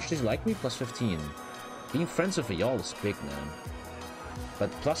Jarl. How much does he like me? Plus 15. Being friends with the Jarl is big, man.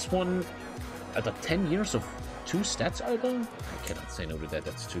 But +1 out of 10 years of 2 stats item? I cannot say no to that.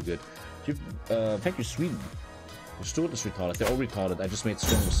 That's too good. Thank you, Sweden. The Stuart is retarded. They're all retarded. I just made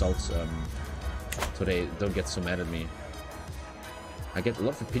strong results so they don't get so mad at me. I get a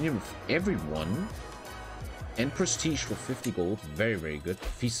lot of opinion with everyone. And prestige for 50 gold. Very, very good.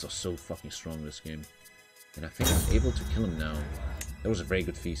 Feasts are so fucking strong in this game. And I think I'm able to kill him now. That was a very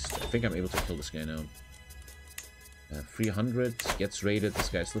good feast. I think I'm able to kill this guy now. 300. Gets raided. This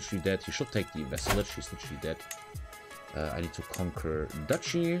guy's literally dead. He should take the vassalage. He's literally dead. I need to conquer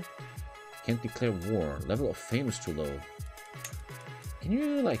Duchy. Can't declare war. Level of fame is too low. Can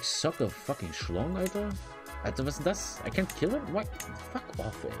you, like, suck a fucking schlong, Alter? I can't kill him? What? Fuck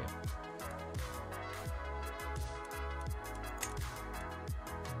off, ey.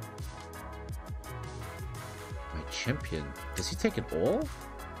 My champion. Does he take it all?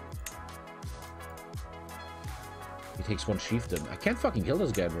 He takes 1 chieftain. I can't fucking kill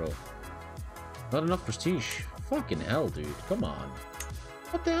this guy, bro. Not enough prestige. Fucking hell, dude. Come on.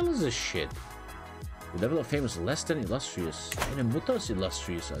 What the hell is this shit? The level of fame is less than illustrious. Eine Mutter ist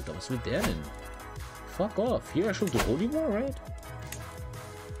illustrious, Alter. Was will der denn? Fuck off. Here I should do holy war, right?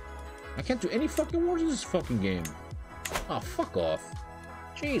 I can't do any fucking wars in this fucking game. Oh, fuck off.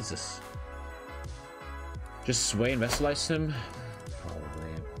 Jesus. Just sway and vassalize him?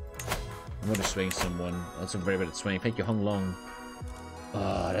 Probably. I'm gonna swaying someone. Also very bad at swaying. Thank you, Hung Long.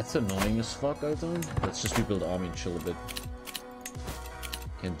 Ah, that's annoying as fuck, Alter. Let's just rebuild army and chill a bit.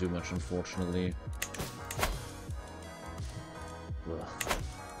 Can't do much, unfortunately. Ugh.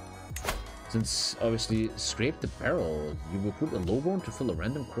 Since, obviously, scrape the barrel, you recruit a lowborn to fill a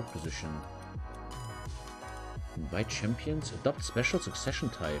random court position. Invite champions, adopt special succession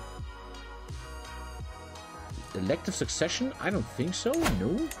type. Elective succession? I don't think so,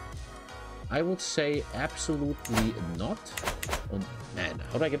 no. I would say absolutely not. Oh, man,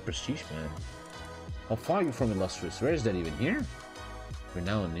 how do I get prestige, man? How far are you from illustrious? Where is that even? Here?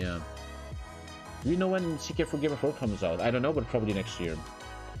 Renown, yeah. Do you know when CK3 Game of Road comes out? I don't know, but probably next year.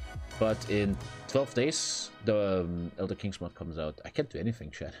 But in 12 days, the Elder Kings mod comes out. I can't do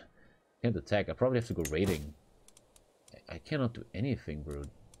anything, chat. Can't attack. I probably have to go raiding. I cannot do anything, bro.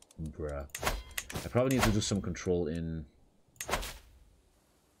 Bruh. I probably need to do some control in...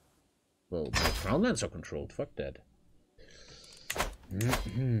 Well, my crown lands are controlled. Fuck that.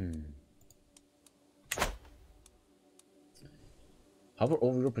 Hover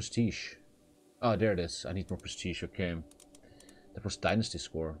over your prestige. Oh, there it is. I need more prestige. Okay. That was dynasty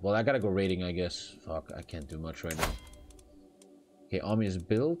score. Well, I gotta go raiding, I guess. Fuck, I can't do much right now. Okay, army is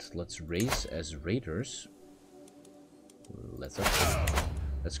built. Let's race as raiders. Let's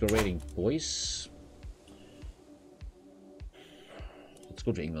go raiding, boys. Let's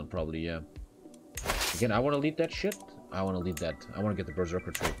go to England, probably, yeah. Again, I want to lead that shit. I want to lead that. I want to get the Berserker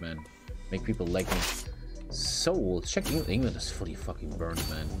trait, man. Make people like me. So, let's check England. England is fully fucking burned,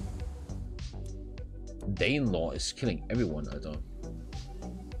 man. Danelaw is killing everyone, I don't.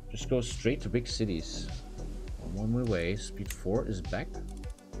 Just go straight to big cities. I'm on my way. Speed 4 is back.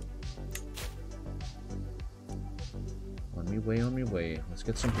 On my way, on my way. Let's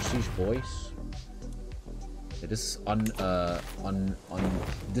get some prestige, boys. Yeah, this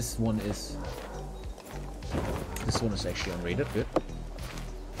this one is actually unrated. Good.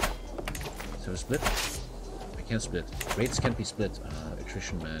 So split. I can't split. Raids can't be split.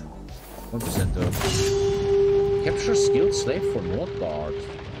 Attrition, man. 1% though. Capture skilled slave for Nordgard.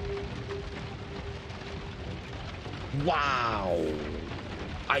 Wow!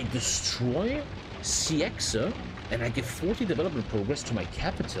 I destroy CX and I give 40 development progress to my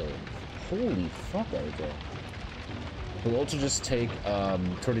capital. Holy fuck, Alter. We'll also just take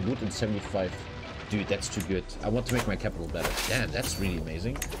 30 loot and 75. Dude, that's too good. I want to make my capital better. Damn, that's really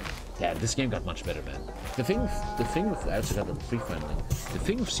amazing. Damn, this game got much better, man. The thing with I also got the free finally. The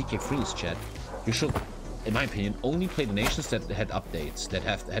thing with CK3 is, chat, you should, in my opinion, only play the nations that had updates, that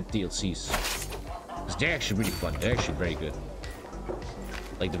had DLCs. Because they're actually really fun. They're actually very good.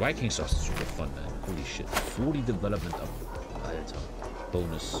 Like, the Vikings are super fun, man. Holy shit. 40 development up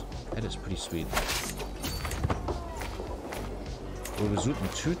bonus. That is pretty sweet. We'll result in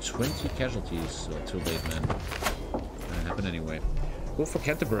 220 casualties. Too late, man. Gonna happen anyway. Go for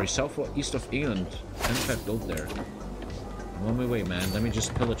Canterbury, south or east of England. 25 gold there. I'm on my way, man. Let me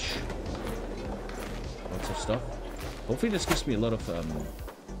just pillage lots of stuff. Hopefully this gives me a lot of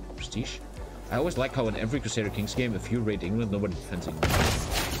prestige. I always like how in every Crusader Kings game, if you raid England, nobody defends England.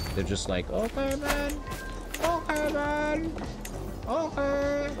 They're just like, okay, man. Okay, man.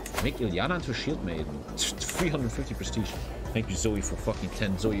 Okay. Make Ilyana into a shield maiden. 350 prestige. Thank you, Zoe, for fucking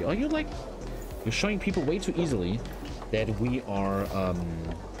 10. Zoe, are you like... You're showing people way too easily that we are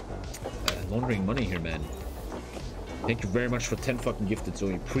laundering money here, man. Thank you very much for 10 fucking gifted,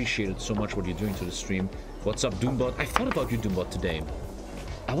 Zoe. Appreciate it so much what you're doing to the stream. What's up, Doombot? I thought about you, Doombot, today.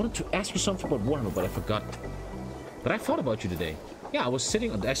 I wanted to ask you something about Warhammer, but I forgot. But I thought about you today. Yeah, I was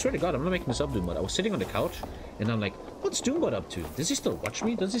sitting on... I swear to God, I'm not making this up, Doombot. I was sitting on the couch, and I'm like, what's Doombot up to? Does he still watch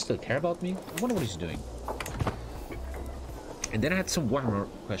me? Does he still care about me? I wonder what he's doing. And then I had some Warhammer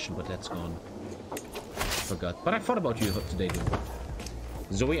question, but that's gone. Forgot. But I thought about you today, Doombot.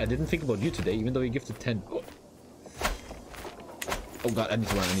 Zoe, I didn't think about you today, even though you gifted 10. Oh God, I need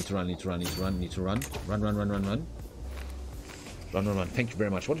to run, I need to run, I need to run, I need to run, I need to run. Run, run, run, run, run. Run, run, run. Thank you very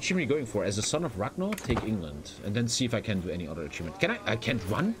much. What achievement are you going for? As a son of Ragnar, take England. And then see if I can do any other achievement. Can I? I can't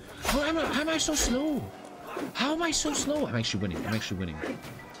run? How am I so slow? How am I so slow? I'm actually winning. I'm actually winning.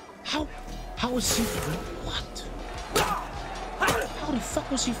 How is he... What? How the fuck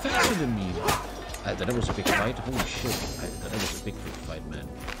was he faster than me? That was a big fight. Holy shit. That was a big fight, man.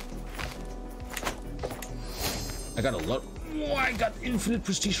 I got a lot... Oh, I got infinite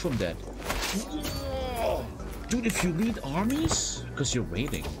prestige from that. Oh. Dude, if you lead armies... Because you're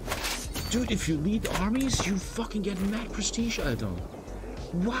raiding. Dude, if you lead armies, you fucking get mad prestige, Aldo.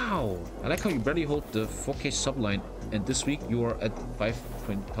 Wow. I like how you barely hold the 4K subline. And this week, you are at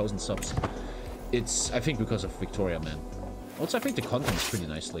 5,000 subs. It's, I think, because of Victoria, man. Also, I think the content is pretty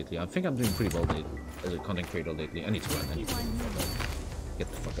nice lately. I think I'm doing pretty well as a content creator lately. I need to run. I need to get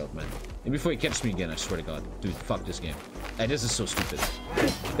the fuck out, man. And before he catches me again, I swear to God. Dude, fuck this game. Hey, this is so stupid.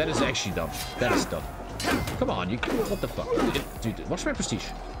 That is actually dumb. That is dumb. Come on, you... What the fuck? Dude, watch my prestige.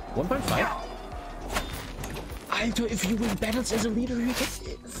 1.5? Aldo, if you win battles as a leader, you get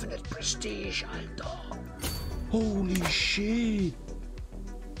infinite prestige, Aldo. Holy shit.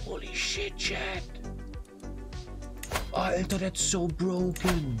 Holy shit, chat. Alter, that's so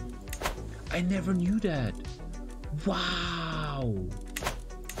broken. I never knew that. Wow.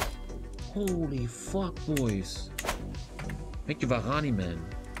 Holy fuck, boys. Thank you, Varani, man.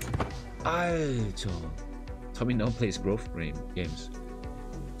 Alter. Tommy now plays growth games.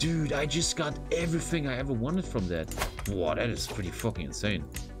 Dude, I just got everything I ever wanted from that. Wow, that is pretty fucking insane.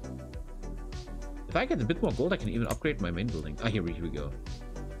 If I get a bit more gold, I can even upgrade my main building. Ah, here we go.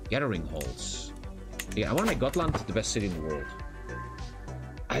 Gathering halls. Yeah, I want to make Gotland the best city in the world.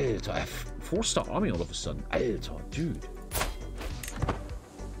 Alter, I have 4-star army all of a sudden. Alter, dude.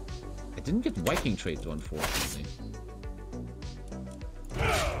 I didn't get Viking trade though, unfortunately.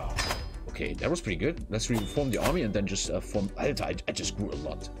 Okay, that was pretty good. Let's reform the army and then just form... I just grew a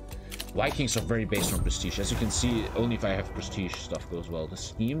lot. Vikings are very based on prestige. As you can see, only if I have prestige stuff goes well. The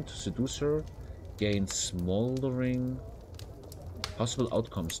schemed seducer gains smoldering. Possible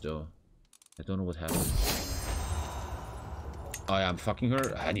outcomes though. I don't know what happened. Oh yeah, I'm fucking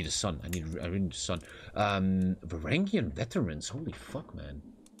her. I need a son. I really need a son. Varangian veterans. Holy fuck, man.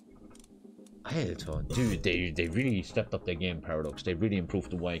 Alter, dude, they really stepped up their game, Paradox. They really improved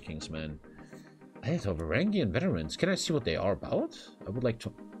the Vikings, man. Alter, Varangian veterans. Can I see what they are about? I would like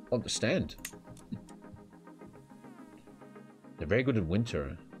to understand. They're very good at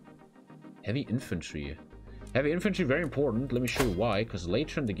winter. Heavy infantry. Heavy infantry, very important. Let me show you why. Because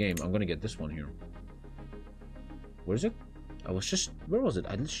later in the game, I'm going to get this one here. Where is it? I was just... Where was it?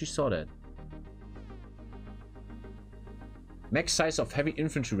 I literally saw that. Max size of heavy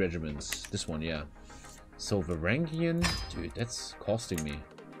infantry regiments. This one, yeah. So Varangian... Dude, that's costing me.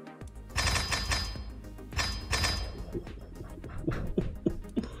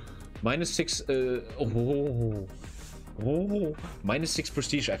 -6... -6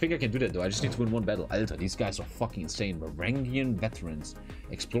 prestige. I think I can do that though. I just need to win one battle. Alter, these guys are fucking insane. Varangian veterans,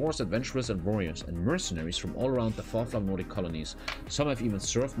 explorers, adventurers, and warriors, and mercenaries from all around the far-flung Nordic colonies. Some have even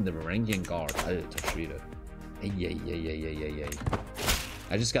served in the Varangian Guard. Alter Schwede. Yay.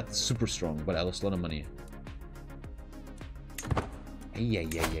 I just got super strong, but I lost a lot of money.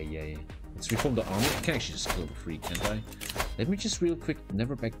 Yay. Let's reform the army. I can actually just kill the free, can't I? Let me just real quick,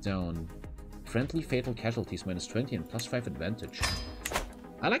 never back down. Friendly fatal casualties -20 and +5 advantage.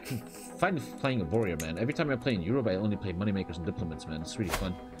 I like playing a warrior, man. Every time I play in Europe, I only play moneymakers and diplomats, man. It's really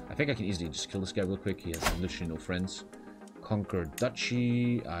fun. I think I can easily just kill this guy real quick. He has literally no friends. Conquer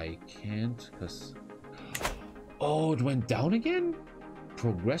duchy. I can't, because... Oh, it went down again?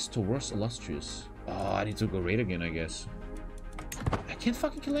 Progress towards illustrious. Oh, I need to go raid again, I guess. I can't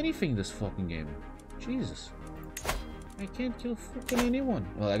fucking kill anything this fucking game. Jesus. I can't kill fucking anyone.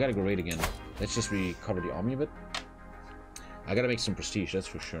 Well, I gotta go raid again. Let's just recover the army a bit. I gotta make some prestige, that's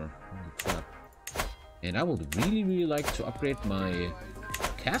for sure. Holy crap. And I would really like to upgrade my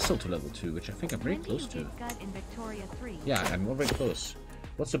castle to level 2, which I think I'm very close to. Yeah, I'm already close.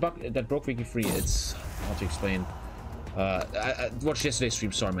 What's the bug that broke Viking free? It's hard to explain. I watched yesterday's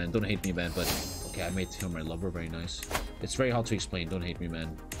stream, sorry man, don't hate me man, but okay, I made her my lover, very nice. It's very hard to explain, don't hate me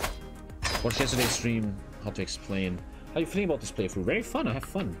man. Watched yesterday's stream, hard to explain. How are you feeling about this playthrough? Very fun, I have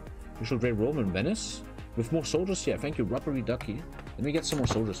fun. We should raid Rome and Venice. With more soldiers, yeah, thank you, Rubbery Ducky. Let me get some more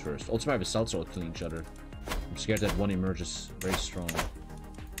soldiers first. Also, my assaults are all killing each other. I'm scared that one emerges very strong.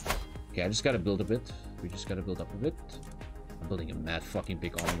 Okay, I just gotta build a bit. We just gotta build up a bit. I'm building a mad fucking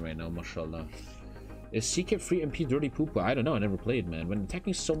big army right now, mashallah. Is CK3 MP dirty poop? I don't know, I never played, man. When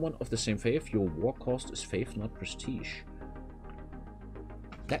attacking someone of the same faith, your war cost is faith, not prestige.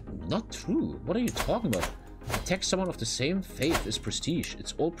 That, not true. What are you talking about? Attack someone of the same faith is prestige.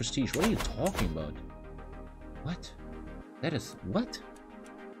 It's all prestige. What are you talking about? What? That is... What?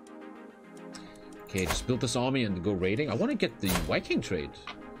 Okay, just build this army and go raiding. I want to get the Viking trade.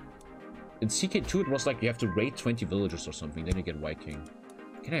 In CK2 it was like you have to raid 20 villagers or something, then you get Viking.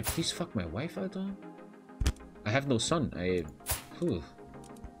 Can I please fuck my wife out though? I have no son. Whew.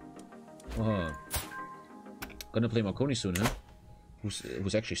 Oh. Gonna play Marconi soon, huh?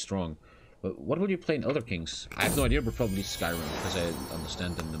 Who's actually strong. But what would you play in Elder Kings? I have no idea, but probably Skyrim, because I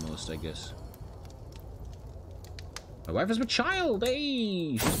understand them the most, I guess. My wife is my child!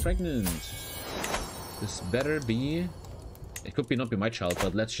 Hey! She's pregnant! This better be... It could not be my child,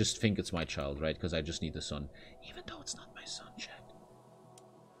 but let's just think it's my child, right? Because I just need a son. Even though it's not my son, Chad.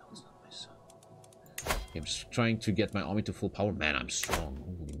 No, it's not my son. Okay, I'm just trying to get my army to full power. Man, I'm strong.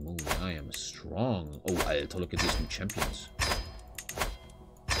 Holy moly, I am strong. Oh, Alter, look at these new champions.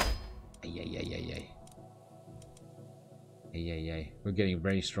 Ay. We're getting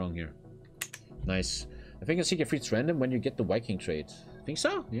very strong here. Nice. I think in CK3 it's random when you get the Viking trait. I think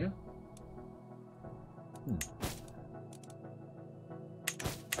so, yeah.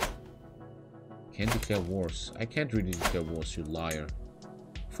 Can't declare wars. I can't really declare wars, you liar.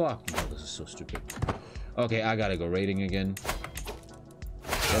 Fuck no, this is so stupid. Okay, I gotta go raiding again.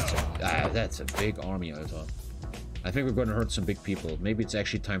 That's a big army, I thought. I think we're gonna hurt some big people. Maybe it's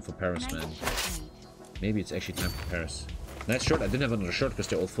actually time for Paris, man. Maybe it's actually time for Paris. Nice shirt. I didn't have another shirt because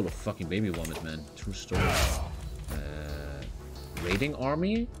they're all full of fucking baby vomit, man. True story. Raiding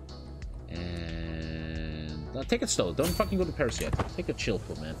army. And... take it slow. Don't fucking go to Paris yet. Take a chill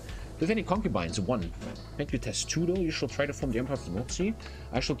pill, man. Do you have any concubines? 1. Thank you, test 2, though. You shall try to form the Empire of the North Sea.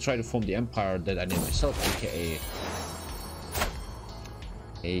 I shall try to form the Empire that I named myself, aka...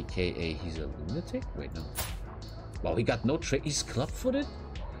 AKA, he's a lunatic? Wait, no. Wow, he got no trade. He's club-footed?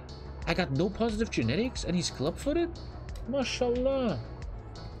 I got no positive genetics and he's club-footed? Mashallah.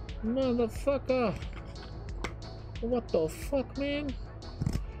 Motherfucker. What the fuck, man?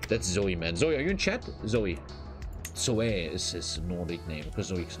 That's Zoe, man. Zoe, are you in chat? Zoe. Zoe is his Nordic name because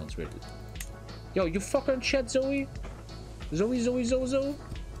Zoe sounds weird. Yo, you fucker in chat, Zoe? Zoe.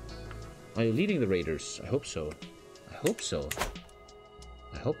 Are you leading the raiders? I hope so. I hope so.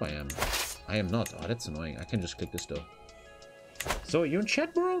 I hope I am. I am not. Oh, that's annoying. I can just click this though. Zoe, you in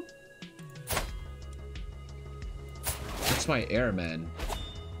chat, bro? That's my heir, man.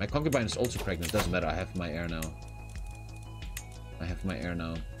 My concubine is also pregnant. Doesn't matter. I have my heir now.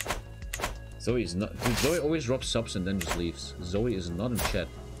 Zoe is not. Dude, Zoe always drops subs and then just leaves. Zoe is not in chat.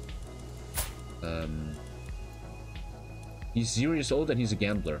 He's 0 years old and he's a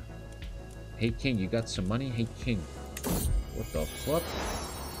gambler. Hey King, you got some money? Hey King. What the fuck?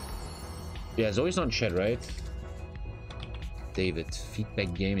 Yeah, Zoe's not in chat, right? David,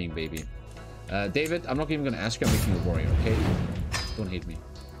 feedback gaming, baby. David, I'm not even gonna ask you. I'm making you a warrior, okay? Don't hate me.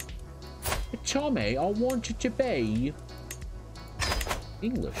 Tommy, I wanted to be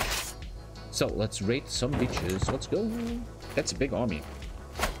English. So let's raid some bitches. Let's go. That's a big army.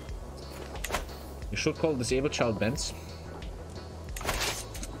 You should call disabled child Benz.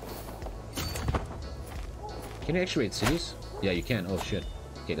 Can you actually raid cities? Yeah, you can. Oh shit.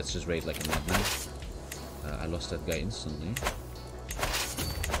 Okay, let's just raid like a madman. I lost that guy instantly.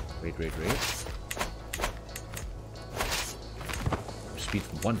 Raid. Speed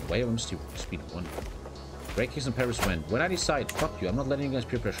 1. Why am I speed 1? Vikings and Paris win. When I decide, fuck you. I'm not letting you guys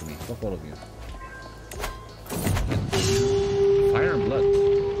peer pressure me. Fuck all of you. Fire and blood.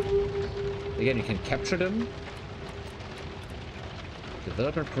 Again, you can capture them.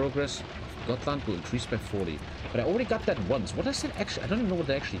 Development progress. Gotland will increase by 40. But I already got that once. What does that actually... I don't even know what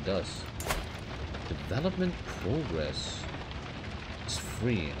that actually does. Development progress. It's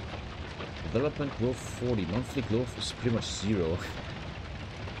free. Development growth 40. Monthly growth is pretty much 0.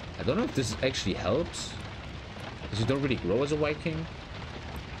 I don't know if this actually helps. Because you don't really grow as a Viking.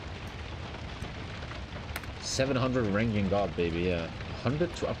 700 ranking god, baby, yeah.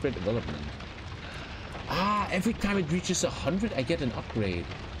 100 to upgrade development. Ah, every time it reaches 100, I get an upgrade.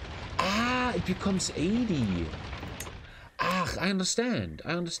 Ah, it becomes 80. Ah, I understand.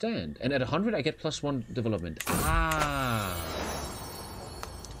 And at 100, I get +1 development. Ah,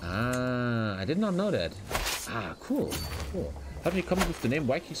 I did not know that. Ah, cool. How did you come up with the name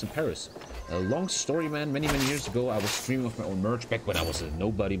Vikings in Paris? A long story, man. Many years ago, I was streaming of my own merch. Back when I was a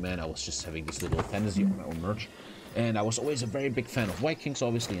nobody, man, I was just having this little fantasy of my own merch. And I was always a very big fan of Vikings,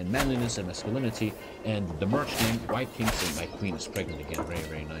 obviously, and manliness and masculinity. And the merch name Vikings, and my queen is pregnant again.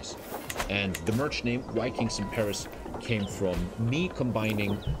 Very nice. And the merch name Vikings in Paris came from me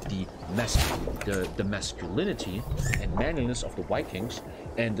combining the masculinity and manliness of the Vikings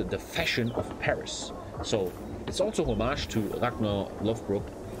and the fashion of Paris. So it's also homage to Ragnar Lothbrok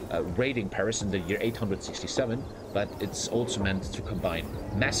raiding Paris in the year 867, but it's also meant to combine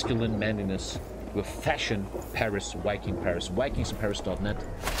masculine manliness with fashion Paris, Viking Paris, VikingsInParis.net,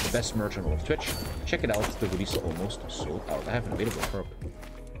 the best merch on all of Twitch. Check it out, the release are almost sold out. I have an available perk.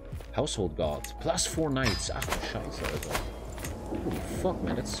 Household God, +4 knights. Ach, scheiße, Alter. Holy fuck,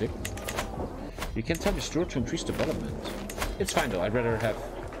 man, that's sick. You can tell your store to increase development. It's fine though, I'd rather have...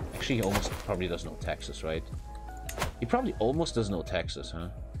 Actually, he almost probably does no taxes, right? He probably almost does no taxes, huh?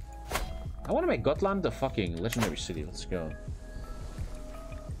 I want to make Gotland a fucking legendary city. Let's go.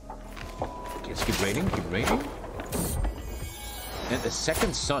 Okay, let's keep raiding. And a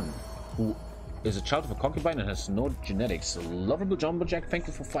second son, who is a child of a concubine and has no genetics. Lovable Jumbo Jack, thank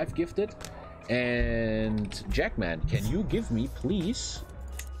you for 5 gifted. And Jackman, can you give me, please,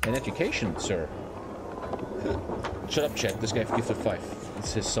 an education, sir? Shut up, Jack. This guy gifted 5.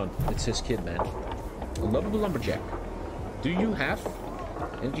 It's his son. It's his kid, man. Lovable Lumberjack, do you have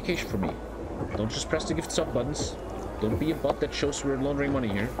an education for me? Don't just press the gift sub buttons. Don't be a bot that shows we're laundering money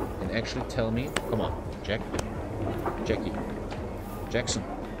here. And actually tell me. Come on, Jackie. Jackson.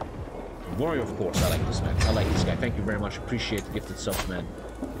 Warrior, of course. I like this man. I like this guy. Thank you very much. Appreciate the gifted subs, man.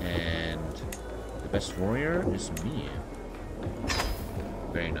 And the best warrior is me.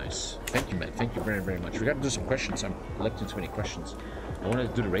 Very nice. Thank you, man. Thank you very much. We gotta do some questions. I'm collecting too many questions. I wanted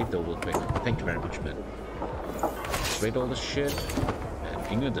to do the raid though real quick. Thank you very much, man. Let's raid all this shit. Man,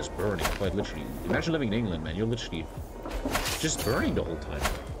 England is burning, quite literally. Imagine living in England, man. You're literally just burning the whole time.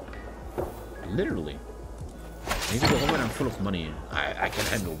 Literally. I need to go home when I'm full of money. I can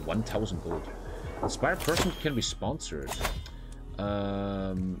handle 1,000 gold. Inspired person can be sponsored.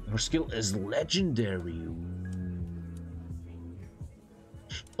 Her skill is legendary.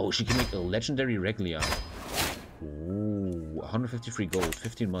 Oh, she can make a legendary Reglia. Ooh, 153 gold,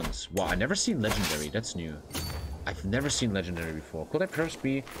 15 months. Wow, I never seen legendary. That's new. I've never seen legendary before. Could I perhaps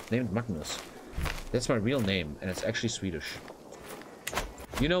be named Magnus? That's my real name, and it's actually Swedish.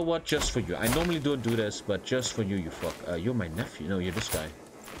 You know what? Just for you. I normally don't do this, but just for you, you fuck. You're my nephew. No, you're this guy.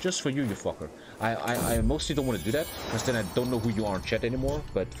 Just for you, you fucker. I mostly don't want to do that, because then I don't know who you are in chat anymore.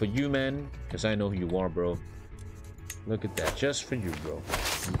 But for you, man, because I know who you are, bro. Look at that. Just for you, bro.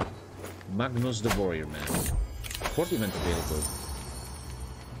 Magnus the Warrior, man. Court event available.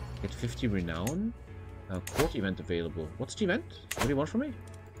 Get 50 renown. Court event available. What's the event? What do you want from me?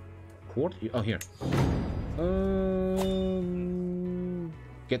 Court? Oh, here.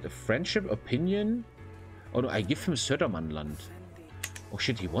 Get a friendship opinion. Oh no, I give him Södermanland. Oh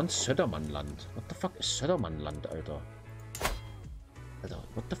shit, he wants Södermanland. What the fuck is Södermanland, Alter?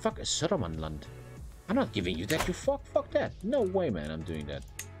 What the fuck is Södermanland? I'm not giving you that, you fuck. Fuck that. No way, man, I'm doing that.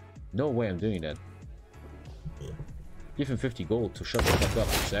 No way I'm doing that. Give him 50 gold to shut the fuck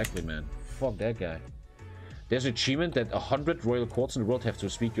up. Exactly, man. Fuck that guy. There's an achievement that 100 royal courts in the world have to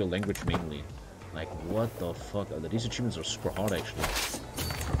speak your language mainly. Like, what the fuck? These achievements are super hard, actually.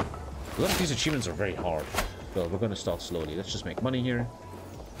 A lot of these achievements are very hard. Well, we're gonna start slowly. Let's just make money here.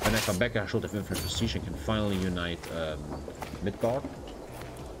 When I come back, I should have infinite prestige and can finally unite Midgard.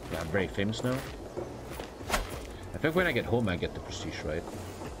 Yeah, I'm very famous now. I think when I get home, I get the prestige, right?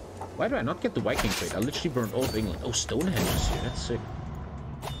 Why do I not get the Viking trade? I literally burned all of England. Oh, Stonehenge is here. That's sick.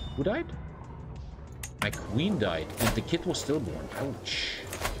 Who died? My queen died, and the kid was stillborn. Ouch.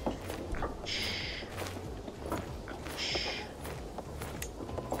 Ouch. Ouch.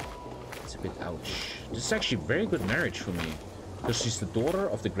 It's a bit ouch. This is actually a very good marriage for me, because she's the daughter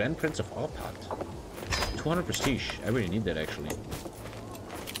of the Grand Prince of Arpad. 200 prestige. I really need that, actually.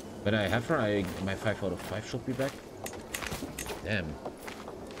 When I have her, my 5 out of 5 should be back. Damn.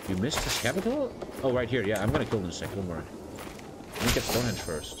 You missed his capital? Oh, right here. Yeah, I'm gonna kill him in a second. Don't worry. Let me get Stonehenge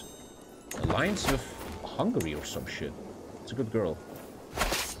first. Alliance with Hungary or some shit. It's a good girl.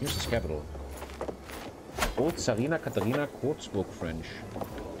 Here's his capital. Old Tsarina Katarina Kurzburg French.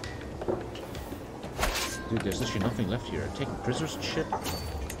 Dude, there's literally nothing left here. Taking prisoners and shit.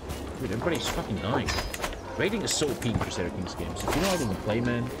 Dude, everybody's fucking dying. Raiding is so OP in Crusader Kings games. If you know how to play,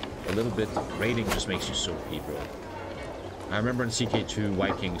 man, a little bit, raiding just makes you so OP, bro. I remember in CK2,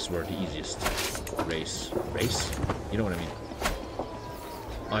 Vikings were the easiest race. Race? You know what I mean?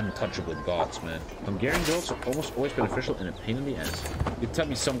 Untouchable gods, man. Hungarian girls have almost always beneficial and a pain in the ass. You tell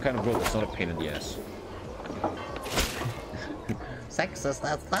me some kind of girl that's not a pain in the ass. Sexist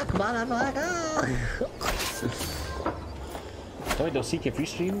as fuck, motherfucker! Tommy, those CK3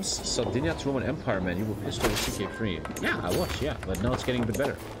 streams? Sardinia to Roman Empire, man. You were pissed over CK3. Yeah, I was, yeah. But now it's getting a bit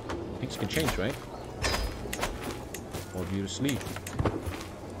better. Things can change, right? Obviously.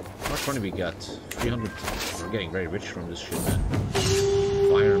 How much money we got? 300. We're getting very rich from this shit, man.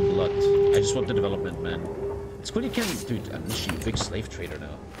 Fire and blood. I just want the development, man. It's cool you can... Dude, I'm literally a big slave trader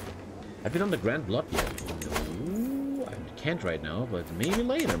now. Have you done the Grand Blood yet? No, I can't right now, but maybe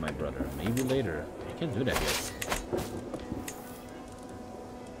later, my brother. Maybe later. I can't do that yet.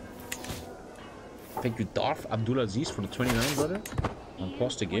 Thank you, Darth Abdulaziz, for the 29, brother. On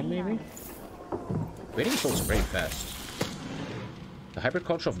pause the game, maybe? Raiding is also very fast. The hybrid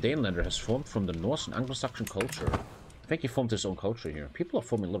culture of Danelander has formed from the Norse and Anglo-Saxon culture. I think he formed his own culture here. People are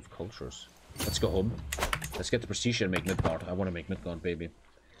forming a lot of cultures. Let's go home. Let's get the prestige and make Midgard. I want to make Midgard, baby.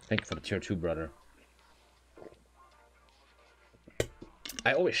 Thank you for the tier 2, brother.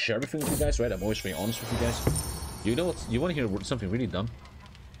 I always share everything with you guys, right? I'm always very honest with you guys. You know what? You want to hear something really dumb?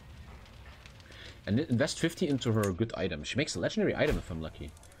 And invest 50 into her good item. She makes a legendary item if I'm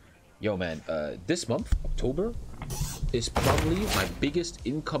lucky. Yo, man, this month, October, is probably my biggest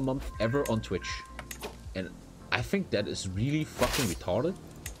income month ever on Twitch. And I think that is really fucking retarded.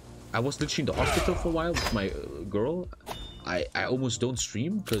 I was literally in the hospital for a while with my girl. I almost don't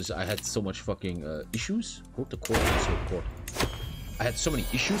stream because I had so much fucking issues. Hold the cord, let's hold the cord. I had so many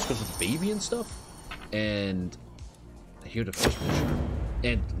issues because of the baby and stuff. And I hear the first picture.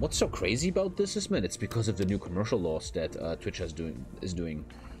 And what's so crazy about this is, man, it's because of the new commercial laws that Twitch is doing.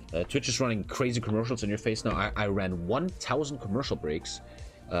 Twitch is running crazy commercials in your face now. I ran 1,000 commercial breaks,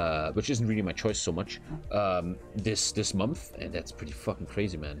 which isn't really my choice so much, this month, and that's pretty fucking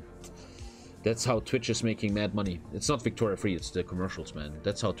crazy, man. That's how Twitch is making mad money. It's not Victoria Free, it's the commercials, man.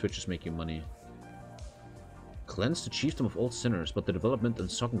 That's how Twitch is making money. Cleanse the chiefdom of all sinners, but the development and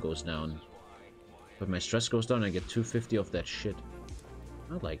Socken goes down. But my stress goes down, I get 250 of that shit.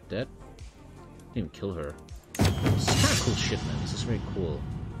 I like that. Didn't even kill her. This is kind of cool shit, man. This is very cool.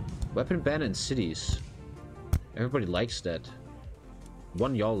 Weapon ban in cities. Everybody likes that.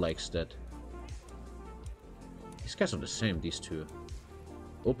 One y'all likes that. These guys are the same, these two.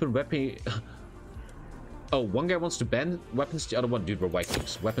 Open weapon... Oh, one guy wants to ban weapons, the other one... Dude, we're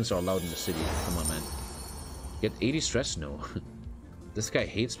Vikings. Weapons are allowed in the city. Come on, man. Get 80 stress? No. This guy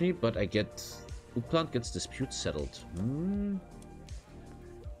hates me, but I get... Upland gets dispute settled.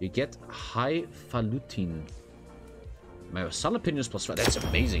 You get high falutin. My vassal opinion is +5. That's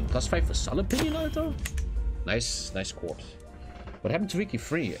amazing. +5 vassal opinion, Alter? Nice court. What happened to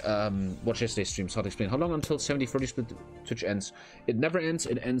CK3? Watch yesterday's streams. How to explain. How long until 70-30 split Twitch ends? It never ends.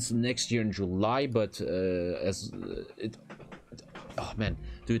 It ends next year in July, but oh man,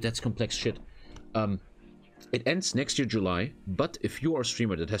 dude, that's complex shit. It ends next year July, but if you are a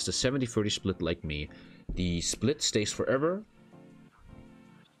streamer that has the 70-30 split like me, the split stays forever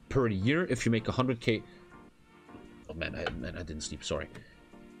per year. If you make 100k... Oh man, I didn't sleep, sorry.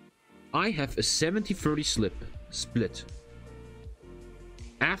 I have a 70-30 split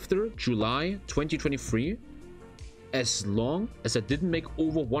after July 2023, as long as I didn't make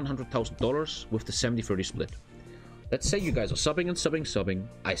over $100,000 with the 70-30 split. Let's say you guys are subbing and subbing.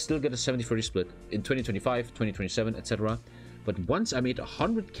 I still get a 70-30 split in 2025, 2027, etc. But once I made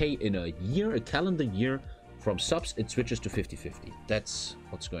 100k in a year, a calendar year, from subs, it switches to 50-50. That's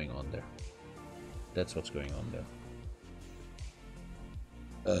what's going on there. That's what's going on there.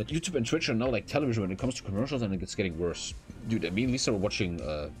 YouTube and Twitch are now like television when it comes to commercials, and it's getting worse. Dude, me and Lisa were watching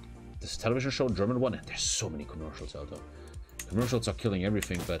this television show, German one, and there's so many commercials out there. Commercials are killing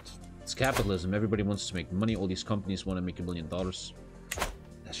everything, but it's capitalism. Everybody wants to make money. All these companies want to make $1 million.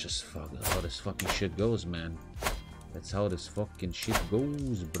 That's just how this fucking shit goes, man. That's how this fucking shit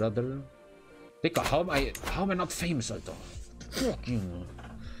goes, brother. Dicker, how am I not famous, Alter? Fucking...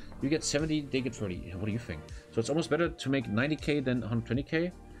 You get 70, they get 30. What do you think? So it's almost better to make 90k than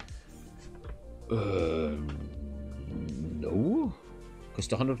 120k? No. Because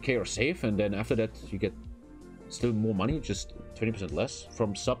the 100k are safe, and then after that you get still more money, just 20% less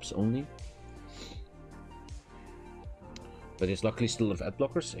from subs only. But there's luckily still a lot of ad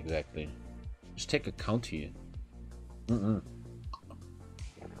blockers. Exactly. Just take a count here. I'm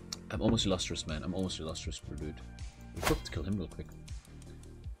almost illustrious, man. I'm almost illustrious, bro, dude. We have to kill him real quick.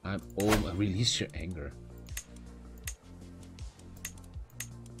 Release your anger.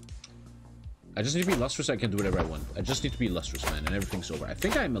 I just need to be illustrious. I can do whatever I want. I just need to be illustrious, man, and everything's over. I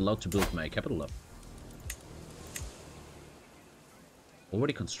think I'm allowed to build my capital up.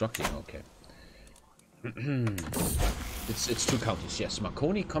 Already constructing. Okay. It's 2 counties. Yes,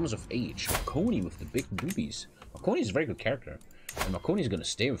 Marconi comes of age. Marconi with the big boobies. Marconi is a very good character, and Marconi is gonna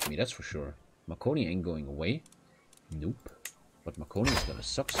stay with me. That's for sure. Marconi ain't going away. Nope. But Marconi is gonna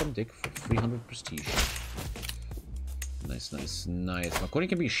suck some dick for 300 prestige. Nice. Marconi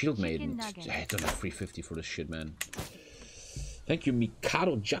can be a shield maiden. I don't have 350 for this shit, man. Thank you,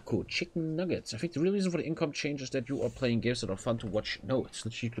 Mikado Jaco. Chicken nuggets. I think the real reason for the income change is that you are playing games that are fun to watch. No, it's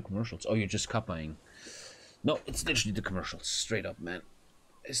literally the commercials. Oh, you're just cut buying. No, it's literally the commercials. Straight up, man.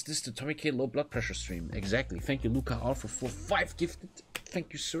 Is this the TommyKay low blood pressure stream? Exactly. Thank you, Luca R for 4-5 gifted.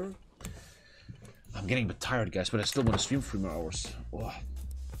 Thank you, sir. I'm getting a bit tired, guys, but I still want to stream 3 more hours. Oh.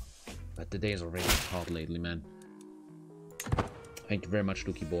 But the day is already hard lately, man. Thank you very much,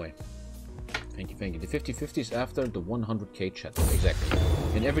 Lucky boy. Thank you. The 50-50 is after the 100k chat. Exactly.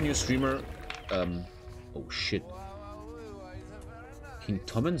 In every new streamer... oh, shit. King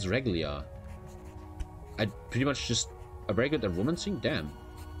Tommen's Reglia. I pretty much just... A very good at romancing? Damn.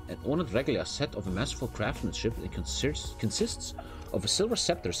 An ornate Reglia set of a masterful craftsmanship. It consists of a silver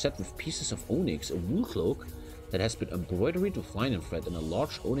scepter set with pieces of onyx, a wool cloak that has been embroidered with line and thread, and a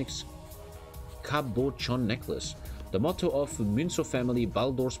large onyx cabochon necklace. The motto of the Munso family,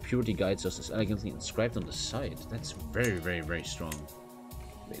 Baldor's Purity, guides us, is elegantly inscribed on the side. That's very strong.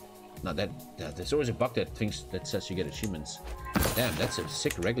 Wait, now there's always a bug that says you get achievements. Damn, that's a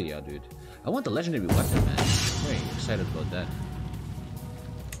sick Reglia, dude. I want the legendary weapon, man. I'm very excited about that.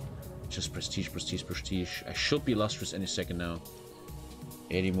 Just prestige. I should be illustrious any second now.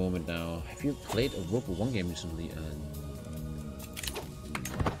 Any moment now. Have you played a World War 1 game recently?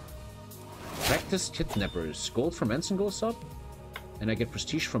 Practice kidnappers. Gold from Ensign goes up, and I get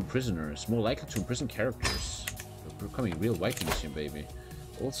prestige from prisoners. More likely to imprison characters. We're becoming real Vikings here, baby.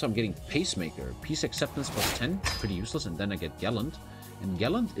 Also, I'm getting Pacemaker. Peace acceptance +10. Pretty useless, and then I get Gallant. And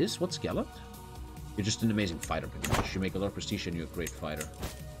Gallant is... What's Gallant? You're just an amazing fighter, pretty much. You make a lot of prestige and you're a great fighter.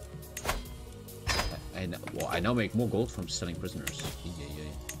 I now make more gold from selling prisoners.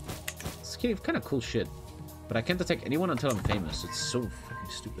 It's kind of cool shit. But I can't attack anyone until I'm famous. It's so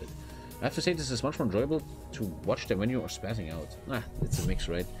fucking stupid. I have to say, this is much more enjoyable to watch than when you are spazzing out. It's a mix,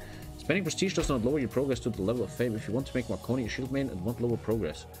 right? Spending prestige does not lower your progress to the level of fame. If you want to make Marconi a shield main, it won't lower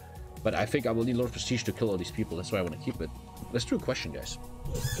progress. But I think I will need a lot of prestige to kill all these people. That's why I want to keep it. Let's do a question, guys.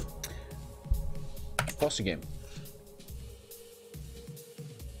 Pause the game.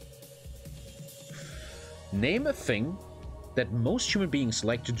 Name a thing that most human beings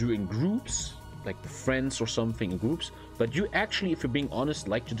like to do in groups, like friends or something in groups, but you actually, if you're being honest,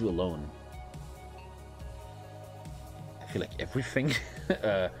 like to do alone. I feel like everything.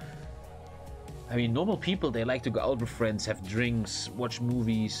 I mean, normal people, they like to go out with friends, have drinks, watch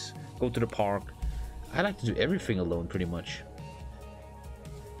movies, go to the park. I like to do everything alone, pretty much.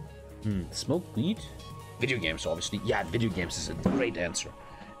 Smoke weed? Video games, obviously. Yeah, video games is a great answer.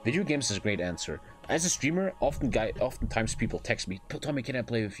 Video games is a great answer. As a streamer, oftentimes people text me, Tommy, can I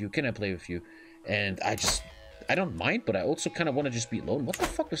play with you? Can I play with you? And I don't mind, but I also kind of want to just be alone. What the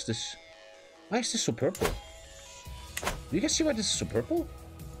fuck is this? Why is this so purple? Do you guys see why this is so purple?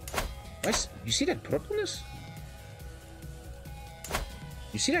 You see that purpleness?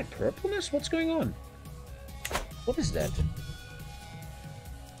 You see that purpleness? What's going on? What is that?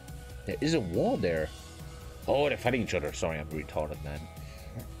 There is a wall there. Oh, they're fighting each other. Sorry, I'm retarded, man.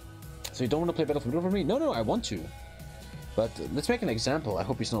 So you don't want to play Battlefield over me? No, I want to. But let's make an example. I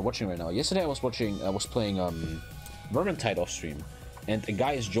hope he's not watching right now. Yesterday I was playing Vermintide off stream, and a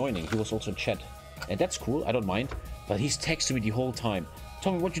guy is joining. He was also in chat, and that's cool. I don't mind. But he's texting me the whole time.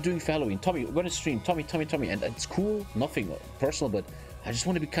 Tommy, what you doing for Halloween? Tommy, we're gonna stream. Tommy. And it's cool. Nothing personal, but I just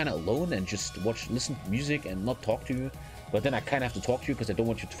want to be kind of alone and just listen to music and not talk to you. But then I kind of have to talk to you because I don't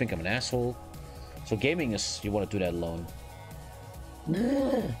want you to think I'm an asshole. So gaming is, you want to do that alone.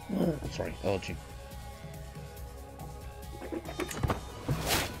 Sorry, allergy.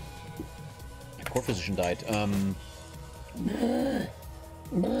 My core physician died.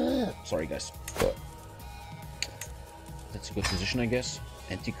 Sorry, guys. That's a good position, I guess.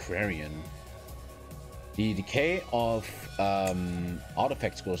 Antiquarian. The decay of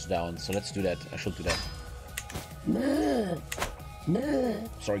artifacts goes down, so let's do that. I should do that.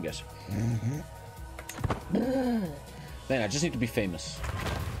 Sorry, guys. Man, I just need to be famous.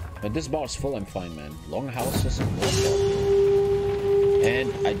 When this bar is full, I'm fine, man. Long houses and more stuff.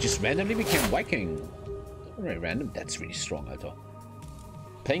 And I just randomly became Viking. Very random. That's really strong, Alter.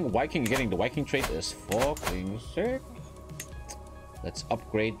 Playing Viking and getting the Viking trait is fucking sick. Let's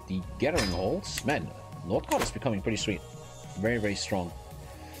upgrade the gathering halls. Man, Nordgard is becoming pretty sweet. Very, very strong.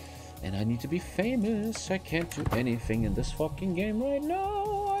 And I need to be famous. I can't do anything in this fucking game right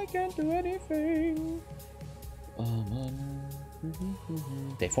now. I can't do anything. Oh, man.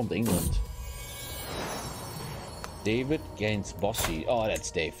 They formed England. David gains Bossy. Oh,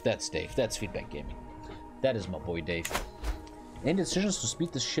 that's Dave. That's Dave. That's Feedback Gaming. That is my boy, Dave. Any decisions to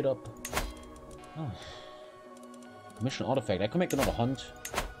speed this shit up? Oh. Mission artifact. I can make another hunt.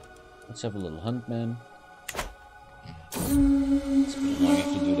 Let's have a little hunt, man. It's been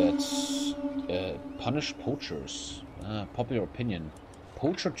annoying to do that. Punish poachers. Popular opinion.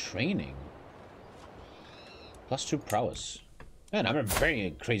 Poacher training. +2 prowess. Man, I'm a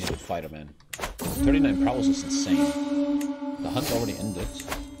very crazy good fighter, man. 39 prowess is insane. The hunt already ended.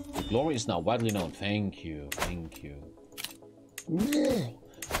 The glory is now widely known. Thank you. Thank you.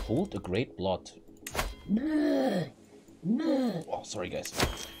 Hold a great blood. Oh, sorry, guys.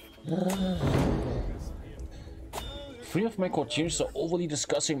 3 of my courtiers are overly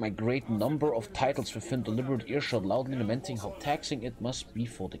discussing my great number of titles within deliberate earshot, loudly lamenting how taxing it must be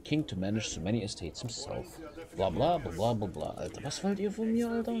for the king to manage so many estates himself. Blah blah blah blah blah blah. Alter, was wollt ihr von mir,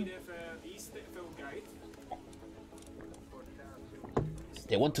 Alter?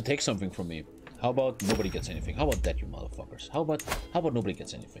 They want to take something from me. How about nobody gets anything? How about that, you motherfuckers? How about nobody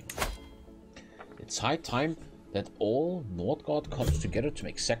gets anything? It's high time that all Nordgard comes together to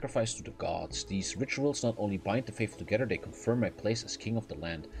make sacrifice to the gods. These rituals not only bind the faithful together, they confirm my place as king of the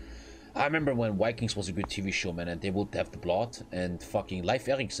land. I remember when Vikings was a good TV show, man, and they would have the blood, and fucking Leif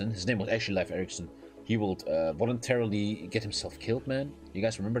Erikson, his name was actually Leif Erikson, he would voluntarily get himself killed, man. You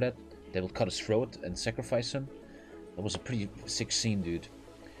guys remember that? They would cut his throat and sacrifice him. That was a pretty sick scene, dude.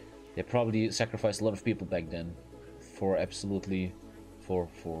 They probably sacrificed a lot of people back then for absolutely, for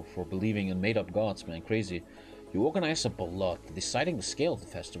believing in made-up gods, man. Crazy. You organize a blood, deciding the scale of the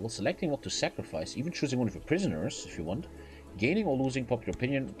festival, selecting what to sacrifice, even choosing one of your prisoners if you want, gaining or losing popular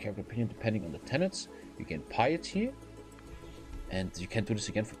opinion, character opinion depending on the tenets. You gain piety, and you can do this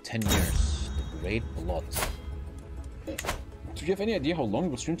again for 10 years. The Great Blood. Do you have any idea how long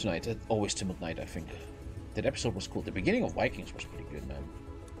we'll stream tonight? Always till midnight, I think. That episode was cool. The beginning of Vikings was pretty good, man.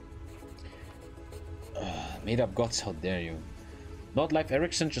 Made up gods, how dare you. Not Leif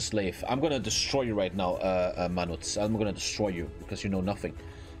Erikson, just Leif. I'm gonna destroy you right now, Manuts. I'm gonna destroy you, because you know nothing.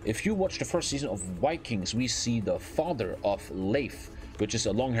 If you watch the first season of Vikings, we see the father of Leif which is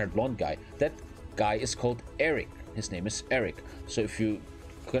a long-haired blonde guy. That guy is called Eric. His name is Eric. So if you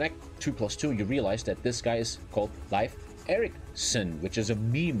connect 2 plus 2, you realize that this guy is called Life Ericsson, which is a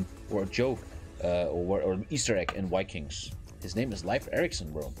meme or a joke or an Easter egg in Vikings. His name is Life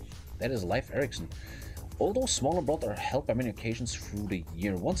Ericsson, bro. That is Life Ericsson. Although smaller blood are held by many occasions through the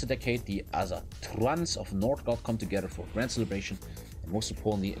year, once a decade the Azatrans of Nordgard come together for a grand celebration and most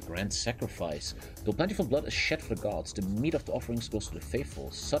importantly a grand sacrifice. Though plentiful blood is shed for the gods, the meat of the offerings goes to the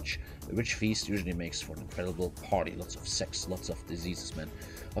faithful. Such a rich feast usually makes for an incredible party. Lots of sex, lots of diseases, man.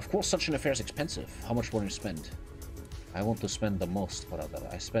 Of course such an affair is expensive. How much more do you spend? I want to spend the most, brother.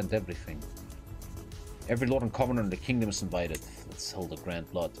 I spend everything. Every lord and commoner in the kingdom is invited. Let's hold a grand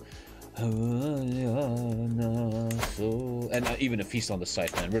blood. And even a feast on the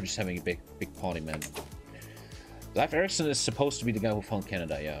side, man. We're just having a big party, man. Life Ericsson is supposed to be the guy who found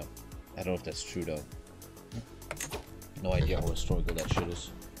Canada, yeah. I don't know if that's true, though. No idea how historical that shit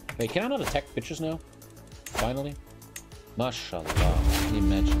is. Wait, can I not attack bitches now? Finally? Mashallah. Can you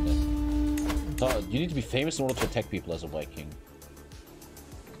imagine that? You need to be famous in order to attack people as a Viking.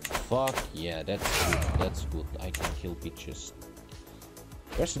 Fuck yeah, that's good. That's good. I can kill bitches.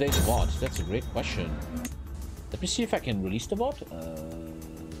 Where's today's VOD? That's a great question. Let me see if I can release the VOD.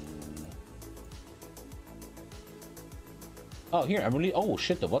 Oh, here, I'm really... Oh,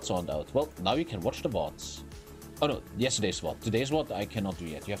 shit, the VOD's on out. Well, now you can watch the VODs. Oh, no, yesterday's VOD. Today's VOD, I cannot do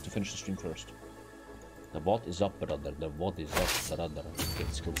yet. You have to finish the stream first. The VOD is up, brother. The VOD is up, brother. Okay,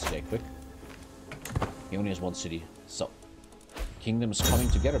 let's kill this guy quick. He only has one city. So, kingdom is coming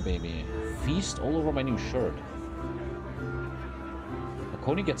together, baby. Feast all over my new shirt.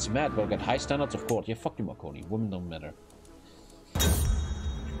 Makoni gets mad, but I got high standards of court. Yeah, fuck you, Makoni. Women don't matter.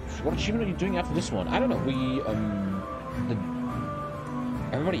 What achievement are you doing after this one? I don't know. We,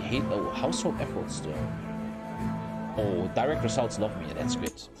 everybody hate... Oh, household efforts, though. Oh, direct results love me. Yeah, that's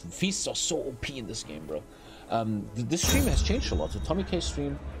good. Feasts are so OP in this game, bro. This stream has changed a lot. The TommyKay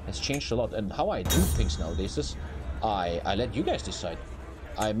stream has changed a lot. And how I do things nowadays is... I let you guys decide.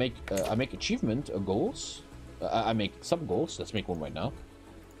 I make achievement goals. I make sub goals. Let's make one right now.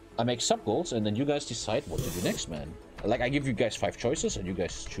 I make sub goals, and then you guys decide what to do next, man. Like I give you guys 5 choices, and you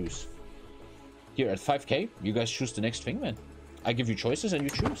guys choose. Here at 5K, you guys choose the next thing, man. I give you choices, and you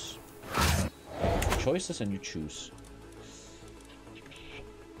choose. Choices, and you choose.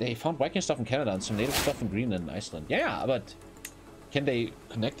 They found Viking stuff in Canada and some native stuff in Greenland and Iceland. Yeah, but can they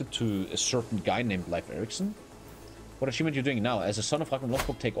connect it to a certain guy named Life Ericsson? What achievement are you doing now? As a son of Ragnar,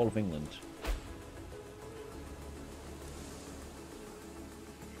 take all of England.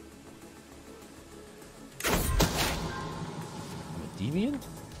 I'm a deviant?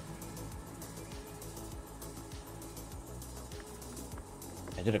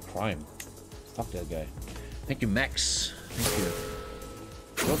 I did a crime. Fuck that guy. Thank you, Max. Thank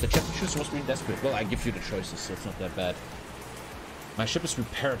you. Well, the chapter choose was being desperate. Well, I give you the choices, so it's not that bad. My ship is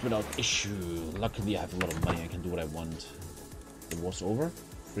repaired without issue. Luckily, I have a lot of money. I can do what I want. The war's over.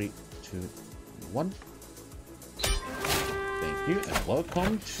 3, 2, 1. Thank you, and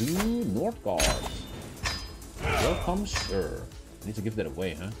welcome to Nordgard. Welcome, sir. I need to give that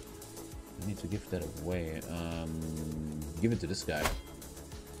away, huh? I need to give that away. Give it to this guy.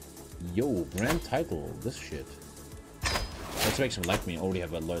 Yo, grand title. This shit. Let's make him like me. I already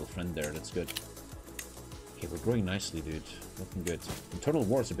have a loyal friend there. That's good. Okay, we're growing nicely, dude. Looking good. Internal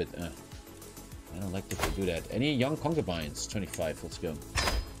war is a bit, I don't like that they do that. Any young concubines? 25. Let's go.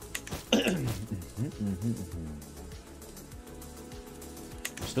 I'm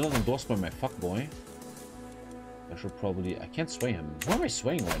still not endorsed by my fuckboy. I should probably... I can't sway him. Why am I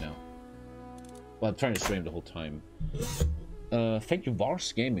swaying right now? Well, I'm trying to sway him the whole time. Thank you,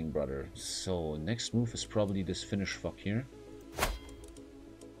 Vars Gaming, brother. So, next move is probably this Finnish fuck here.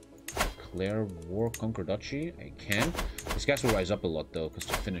 Declare war, conquer duchy. I can. These guys will rise up a lot, though, because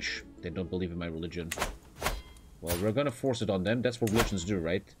they're Finnish. They don't believe in my religion. Well, we're gonna force it on them. That's what religions do,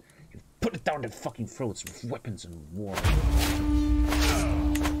 right? You put it down their fucking throats with weapons and war.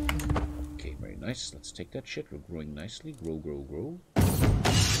 Okay, very nice. Let's take that shit. We're growing nicely. Grow, grow, grow.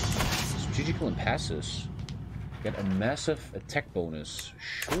 Strategical impasses. Get a massive attack bonus.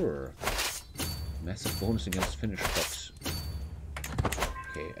 Sure. Massive bonus against Finnish fucks.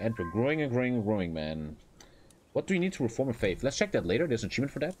 Okay, and we're growing and growing and growing, man. What do you need to reform a faith? Let's check that later. There's an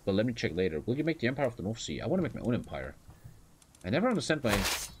achievement for that, but let me check later. Will you make the Empire of the North Sea? I want to make my own empire. I never understand my...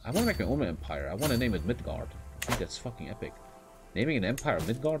 I want to make my own empire. I want to name it Midgard. I think that's fucking epic. Naming an empire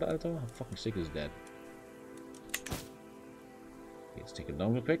Midgard, Alto? How fucking sick is that? Okay, let's take it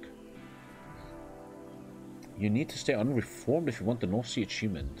down real quick. You need to stay unreformed if you want the North Sea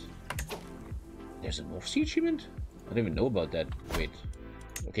achievement. There's a North Sea achievement? I don't even know about that. Wait.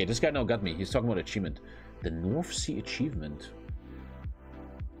 Okay, this guy now got me. He's talking about achievement. The North Sea achievement.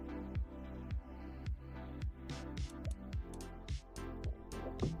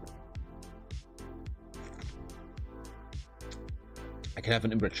 I can have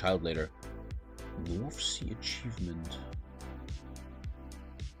an inbred child later. North Sea achievement.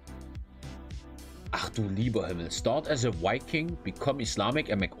 Ach du lieber Himmel. Start as a Viking, become Islamic,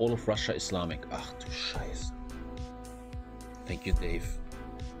 and make all of Russia Islamic. Ach du Scheiße. Thank you, Dave.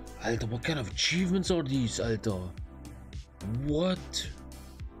 Alter, what kind of achievements are these, Alter? What?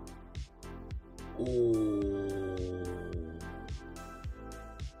 Oh.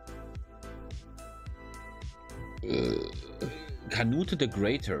 Canute the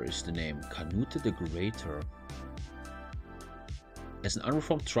Greater is the name. Canute the Greater. As an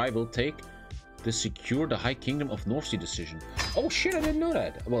unreformed tribal, take the secure the High Kingdom of North Sea decision. Oh shit, I didn't know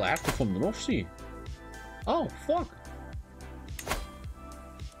that. Well, I have to form the North Sea. Oh, fuck.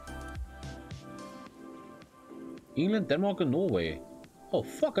 England, Denmark, and Norway. Oh,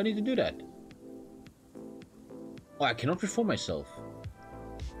 fuck, I need to do that. Oh, I cannot reform myself.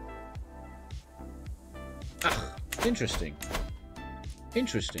 Ah, interesting.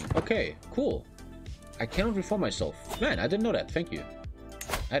 Interesting. Okay, cool. I cannot reform myself. Man, I didn't know that. Thank you.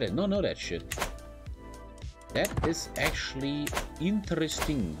 I did not know that shit. That is actually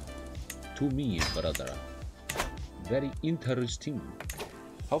interesting to me, brother. Very interesting.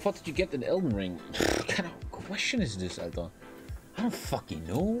 How far did you get in Elden Ring? What kind of question is this, Alter? I don't fucking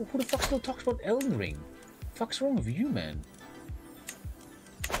know. Who the fuck still talks about Elden Ring? What the fuck's wrong with you, man?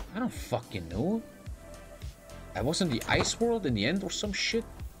 I don't fucking know. I was in the ice world in the end or some shit,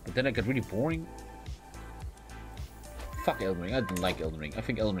 but then I got really boring. Fuck Elden Ring. I didn't like Elden Ring. I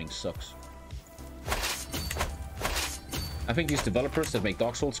think Elden Ring sucks. I think these developers that make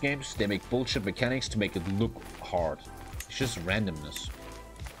Dark Souls games, they make bullshit mechanics to make it look hard. It's just randomness.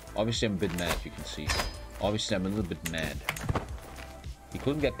 Obviously I'm a bit mad, you can see. Obviously I'm a little bit mad. He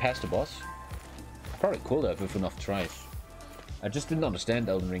couldn't get past the boss? I probably could have with enough tries. I just didn't understand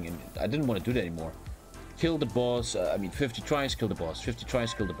Elden Ring and I didn't want to do that anymore. Kill the boss, 50 tries, kill the boss. 50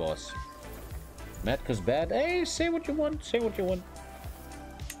 tries, kill the boss. Mad cause bad? Hey, say what you want, say what you want.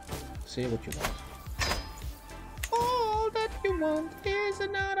 Say what you want. All that you want is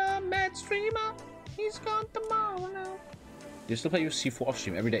another mad streamer. He's gone tomorrow now. You still play UFC 4 off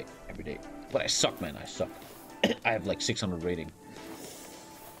stream every day. Every day. But I suck, man. I suck. I have like 600 rating.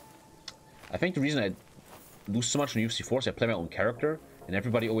 I think the reason I lose so much on UFC 4 is I play my own character. And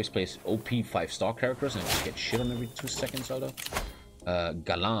everybody always plays OP 5-star characters. And I just get shit on every 2 seconds, although.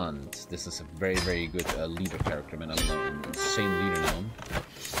 Galant. This is a very, very good leader character, man. I'm an insane leader now.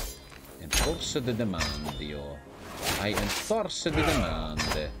 Enforce the demand, yo. I enforce the demand.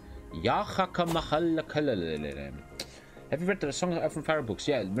 Have you read the song from Fire Books?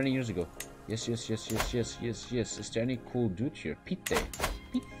 Yeah, many years ago. Yes. Is there any cool dude here? Pite.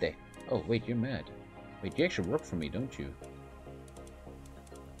 Oh, wait, you're mad. Wait, you actually work for me, don't you?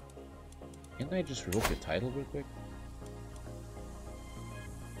 Can't I just revoke your title real quick?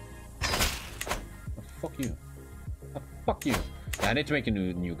 Oh, fuck you. Oh, fuck you. Yeah, I need to make a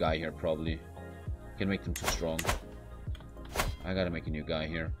new guy here, probably. Can make them too strong. I gotta make a new guy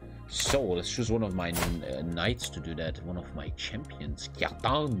here. So, let's choose one of my knights to do that. One of my champions.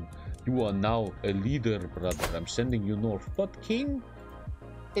 Kjartan, you are now a leader, brother. I'm sending you north. But, king,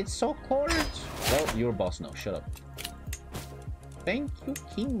 it's so cold. Well, you're a boss now. Shut up. Thank you,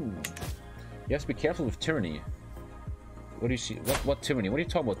 king. You have to be careful with tyranny. What do you see? What tyranny? What are you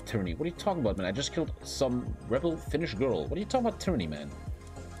talking about, tyranny? What are you talking about, man? I just killed some rebel Finnish girl. What are you talking about, tyranny, man?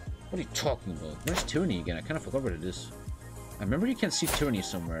 What are you talking about? Where's tyranny again? I kind of forgot what it is. I remember you can see tyranny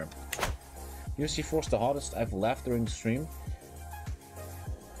somewhere. UFC 4's the hardest I've laughed during the stream.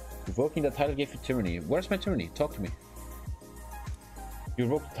 Revoking the title gave you tyranny. Where's my tyranny? Talk to me. You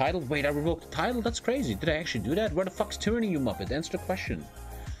revoked the title? Wait, I revoked the title? That's crazy. Did I actually do that? Where the fuck's tyranny, you muppet? Answer the question.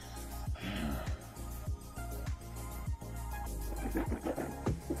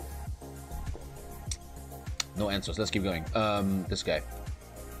 No answers. Let's keep going. This guy.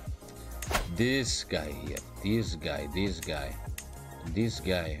 This guy here. This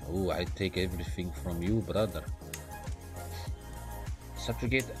guy. Oh, I take everything from you, brother.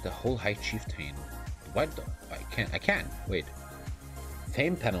 Subjugate the whole High Chieftain. Why don't I can. Wait.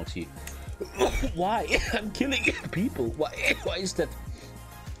 Fame penalty. Why? I'm killing people. Why is that?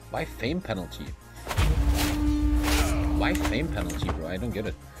 Why fame penalty? Why fame penalty, bro? I don't get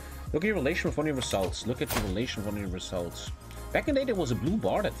it. Look at your relation with one of your results. Back in the day, there was a blue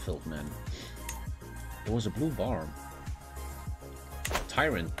bar that filled, man. There was a blue bar.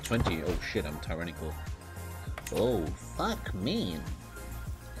 Tyrant 20. Oh shit, I'm tyrannical. Oh fuck me.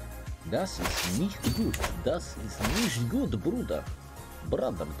 Das ist nicht gut. Das ist nicht gut, Bruder.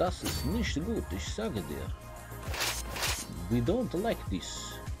 Brother, das ist nicht gut. Ich sage dir. We don't like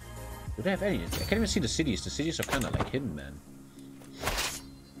this. Do they have any? I can't even see the cities. The cities are kind of like hidden, man.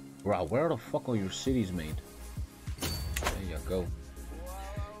 Bro, where the fuck are your cities made? There you go.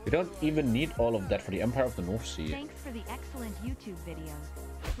 We don't even need all of that for the Empire of the North Sea. Thanks for the excellent YouTube videos.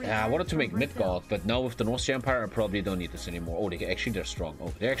 Yeah, I wanted to make Midgard, but now with the North Sea Empire, I probably don't need this anymore. Oh, they're strong.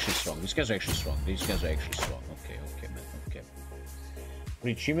 Oh, they're actually strong. These guys are actually strong. These guys are actually strong. Okay, okay, man. Okay. For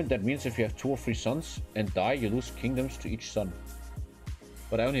the achievement, that means if you have 2 or 3 sons and die, you lose kingdoms to each son.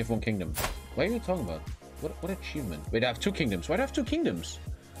 But I only have 1 kingdom. What are you talking about? What achievement? Wait, I have 2 kingdoms. Why do I have 2 kingdoms?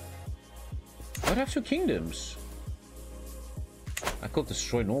 Why do I have 2 kingdoms? I could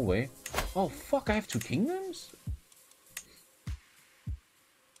destroy Norway. Oh, fuck, I have 2 kingdoms?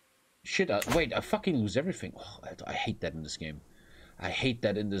 Shit, wait, I fucking lose everything. Oh, I hate that in this game. I hate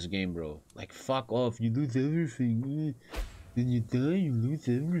that in this game, bro. Like, fuck off, you lose everything. Then you die, you lose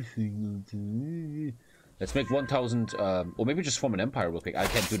everything. Let's make 1,000, or maybe just form an empire real quick. I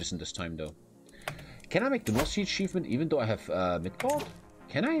can't do this in this time, though. Can I make the North Sea achievement even though I have Midgard?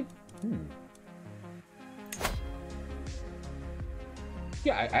 Can I?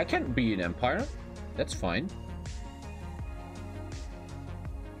 Yeah, I can be an empire. That's fine.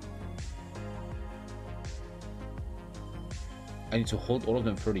 I need to hold all of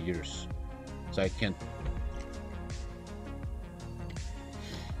them 30 years. So I can't.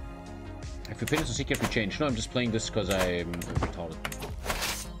 If you finish the CK3 change. No, I'm just playing this because I'm retarded.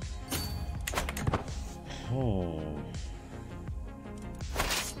 Oh.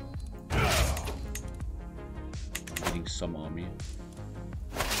 I'm getting some army.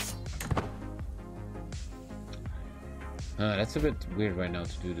 That's a bit weird right now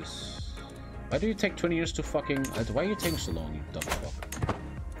to do this. Why do you take 20 years to fucking... why are you taking so long, you dumb fuck?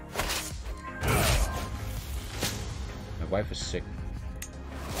 My wife is sick.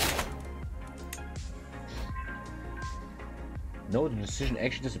 No, the decision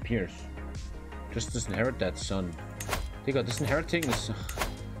actually disappears. Just disinherit that son. Digga, disinheriting is...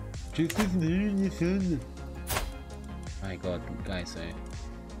 Just disinherit your son. My god, guys,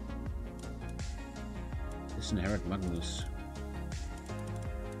 Disinherit Magnus.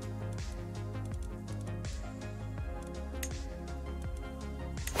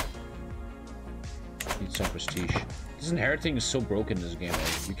 Need some prestige. Disinheriting is so broken in this game,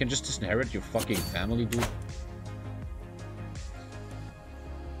 You can just disinherit your fucking family, dude.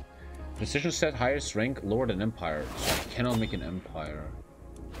 Precision set highest rank lower than empire, so I cannot make an empire.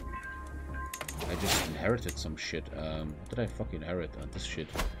 I just inherited some shit. What did I fucking inherit? This shit.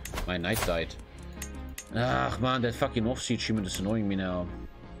 My knight died. Ah, man, that fucking North Sea achievement is annoying me now.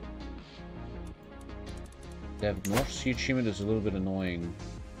 That North Sea achievement is a little bit annoying.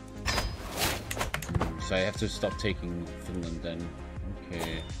 So I have to stop taking Finland then.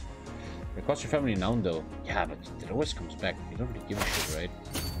 Okay. It costs your family now though. Yeah, but it always comes back. You don't really give a shit, right?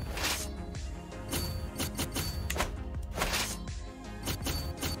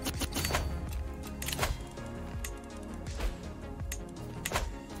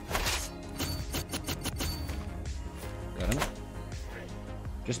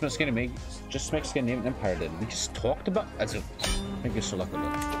 Just Mexican name empire then. We just talked about thank you so lucky.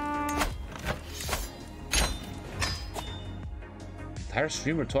 Entire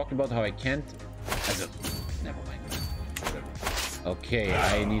stream we're talking about how I can't never mind. Whatever. Okay,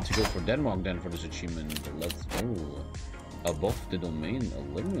 I need to go for Denmark then for this achievement. Let's go. Above the domain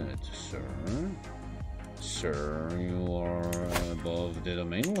limit, sir. Sir, you are above the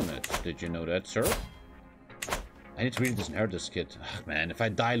domain limit. Did you know that, sir? I need to really disinherit this kid. Ugh, man, if I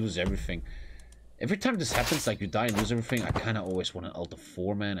die, I lose everything. Every time this happens, like you die and lose everything, I kind of always want to Alt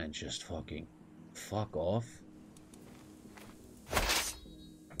 4, man, and just fucking fuck off.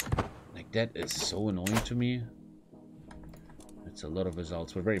 Like, that is so annoying to me. It's a lot of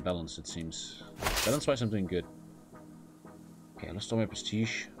results. We're very balanced, it seems. Balance-wise, I'm doing good. Okay, I lost all my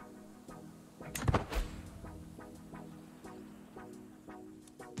prestige.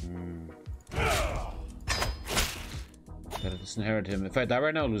 Gotta disinherit him. If I die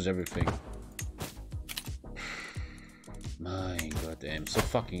right now, I'll lose everything. My goddamn, so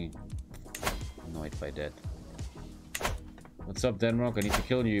fucking annoyed by that. What's up, Denmark? I need to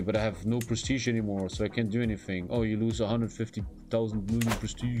kill you, but I have no prestige anymore, so I can't do anything. Oh, you lose 150,000 million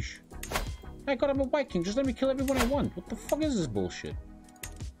prestige. My god, I'm a Viking. Just let me kill everyone I want. What the fuck is this bullshit?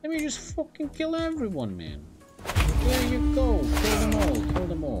 Let me just fucking kill everyone, man. There you go. Kill them all. Kill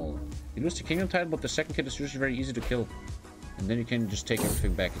them all. You lose the kingdom title, but the second kid is usually very easy to kill. And then you can just take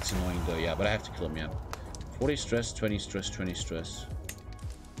everything back. It's annoying though, yeah, but I have to kill him, yeah. 40 stress, 20 stress, 20 stress.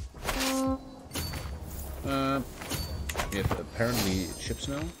 We have apparently chips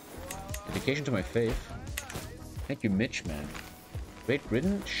now. Dedication to my faith. Thank you, Mitch, man. Great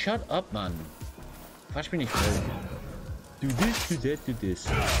Britain? Shut up, man. Quatsch mich nicht voll. Do this, do that, do this.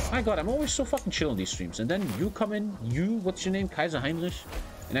 My god, I'm always so fucking chill on these streams. And then you come in, what's your name? Kaiser Heinrich?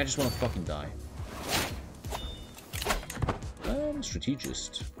 And I just want to fucking die.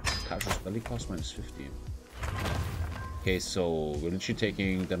 Strategist. Casual belly cost minus 50. Okay, so we're literally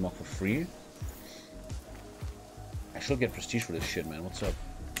taking Denmark for free. I should get prestige for this shit, man. What's up?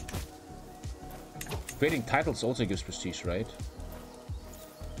 Creating titles also gives prestige, right?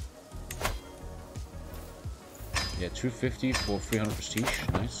 Yeah, 250 for 300 prestige.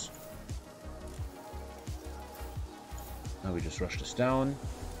 Nice. Now we just rush this down.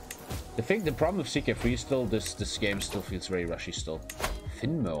 The problem with CK3 is still this game still feels very rushy still.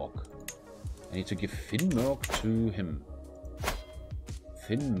 Finnmerk. I need to give Finnmerk to him.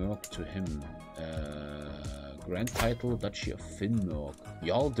 Finnmerk to him. Grand title, Duchy of Finnmerk.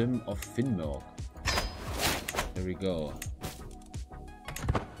 Jarldom of Finnmerk. There we go.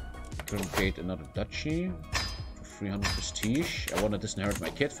 Can create another duchy for 300 prestige. I want to disinherit my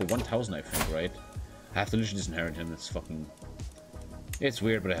kid for 1000, I think, right? I have to literally disinherit him. It's fucking... It's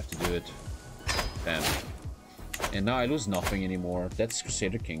weird, but I have to do it. Bam. And now I lose nothing anymore. That's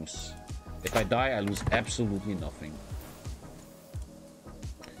Crusader Kings. If I die, I lose absolutely nothing.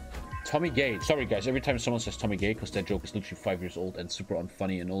 TommyKay. Sorry, guys. Every time someone says TommyKay, because that joke is literally 5 years old and super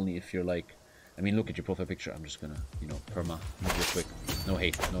unfunny, and only if you're like... I mean, look at your profile picture. I'm just gonna, you know, perma. Real quick. No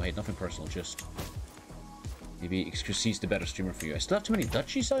hate. No hate. Nothing personal. Just... Maybe XQC is the better streamer for you. I still have too many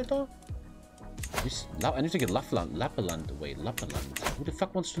duchies, I thought? I need to get Lapland away. Lapland. Who the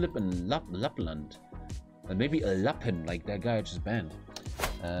fuck wants to live in Lapland? Maybe a Lappen, like that guy I just banned.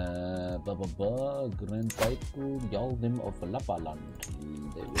 Grand title, Jarldom of Lapland.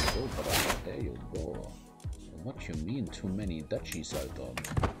 There you go, brother. There you go. What you mean, too many duchies, Alter?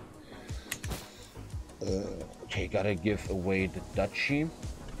 Okay, gotta give away the duchy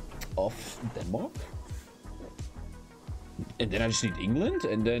of Denmark. And then I just need England,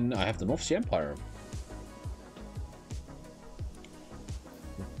 and then I have the North Sea Empire.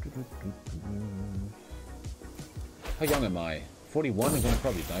 How young am I? 41, I'm gonna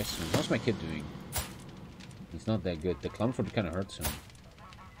probably die soon. How's my kid doing? He's not that good. The Clonford kind of hurts him.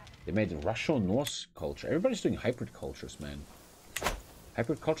 They made Russo-Norse culture. Everybody's doing hybrid cultures, man.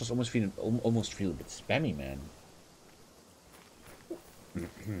 Hybrid cultures almost feel a bit spammy, man.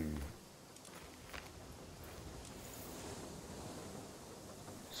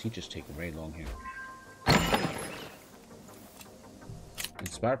 Siege is taking very long here.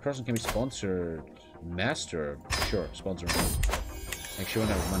 Inspired person can be sponsored. Master, sure, sponsor me. Make sure I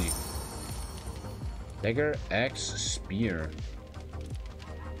don't have money. Dagger, axe, spear.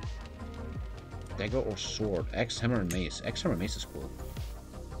 Dagger or sword. Axe, hammer, and mace. Axe, hammer, and mace is cool.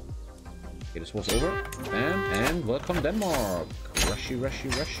 Okay, this was over. Bam, and welcome Denmark. Rushy, rushy,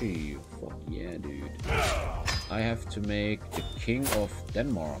 rushy. Fuck yeah, dude. I have to make the king of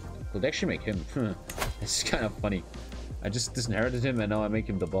Denmark. Could actually make him. It's kind of funny. I just disinherited him and now I make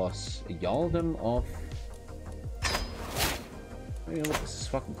him the boss. A Jarldom of... I don't know what this is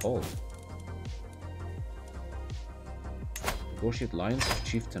fucking called. Negotiate alliance with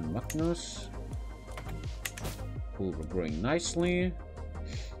Chieftain Magnus. Cool, we're growing nicely.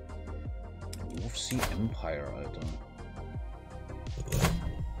 North Sea Empire, Alter.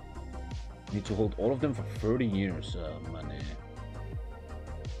 Need to hold all of them for 30 years, money.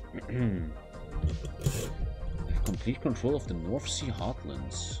 I have complete control of the North Sea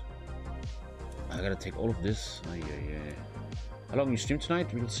Heartlands. I gotta take all of this. Oh, yeah. How long you stream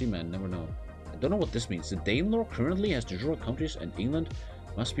tonight? We'll see, man. Never know. I don't know what this means. The Danelaw currently has the usual countries, and England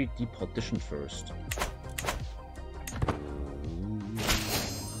must be departitioned first.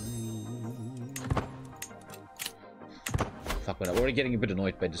 Fuck, but I'm already getting a bit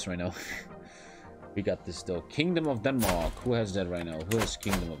annoyed by this right now. We got this though. Kingdom of Denmark. Who has that right now? Who has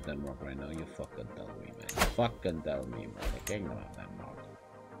Kingdom of Denmark right now? You fucking tell me, man. You fucking tell me, man. The Kingdom of Denmark.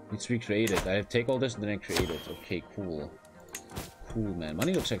 Needs to be created. I take all this and then I create it. Okay, cool. Cool, man.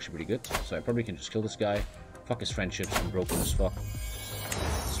 Money looks actually pretty good. So I probably can just kill this guy. Fuck his friendships. I'm broken as fuck.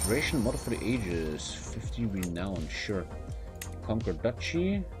 Restoration model for the ages. 50 renown. Sure. Conquer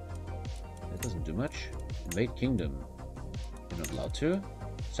Duchy. That doesn't do much. Invade Kingdom. You're not allowed to.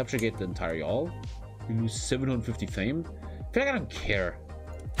 Subjugate the entire Jarl. You lose 750 fame. I feel like I don't care.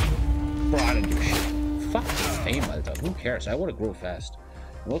 Bro, I don't give a shit. Fuck fame, Alter. Who cares? I want to grow fast.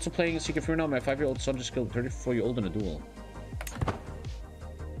 I'm also playing CK3 now. My 5-year-old son just killed a 34-year-old in a duel.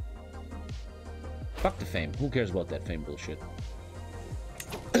 Fuck the fame. Who cares about that fame bullshit?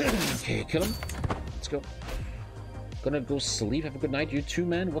 Okay, kill him. Let's go. Gonna go sleep. Have a good night. You too,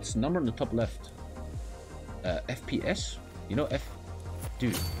 man. What's the number on the top left? FPS? You know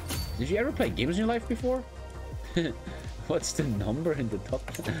Dude, did you ever play games in your life before? What's the number in the top?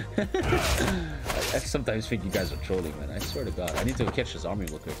 I sometimes think you guys are trolling, man. I swear to God. I need to catch this army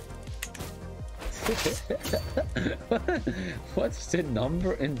real quick. What's the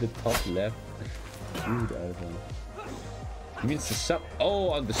number in the top left? Dude, I don't know. He means the sub. Oh,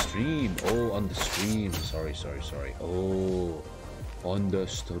 on the stream. Oh, on the stream. Sorry. Oh, on the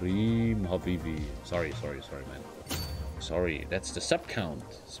stream, Habibi. Sorry, man. Sorry, that's the sub count.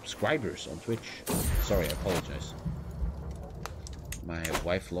 Subscribers on Twitch. Sorry, I apologize. My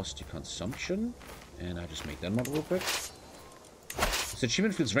wife lost to consumption, and I just make that mod real quick. This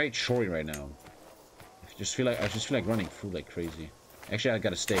achievement feels very chorey right now. I just feel like running through like crazy. Actually, I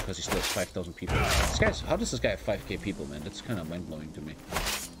gotta stay because he still has 5,000 people. How does this guy have 5k people, man? That's kind of mind-blowing to me.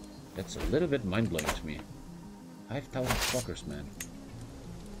 That's a little bit mind-blowing to me. 5,000 fuckers, man.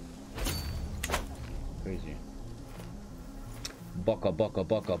 Crazy. Baka.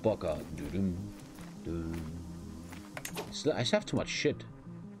 I have too much shit.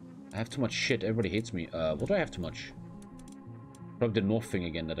 I have too much shit. Everybody hates me. What do I have too much? Probably the North thing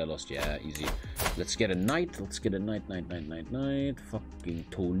again that I lost. Yeah, easy. Let's get a knight. Night. Fucking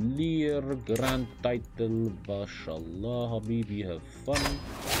Tolir. Grand title. Bashallah, Habibi. Have fun.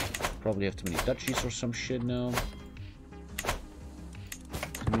 Probably have too many duchies or some shit now.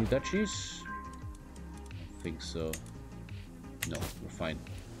 Too many duchies? I think so. No, we're fine.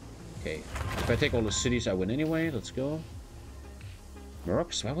 Okay. If I take all the cities, I win anyway. Let's go.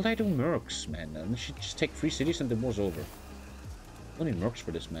 Mercs? Why would I do mercs, man? I should just take 3 cities and the war's over. I don't need mercs for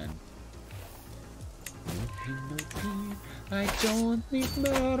this, man. No. I don't need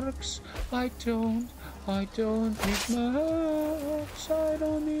mercs. I don't need mercs. I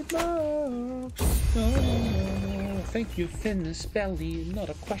don't need mercs. No. Thank you, Finn's Belly. Not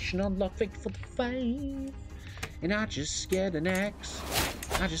a question unlocked. Thank you for the 5. And I just get an X.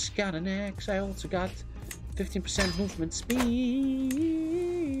 I just got an X. I also got 15% movement speed.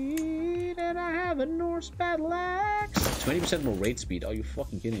 And I have a Norse battle axe. 20% more raid speed. Are you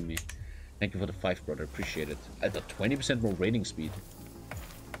fucking kidding me? Thank you for the 5, brother. Appreciate it. I got 20% more raiding speed.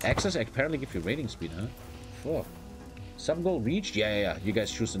 Axes apparently give you raiding speed, huh? Fuck. Some goal reached? Yeah. You guys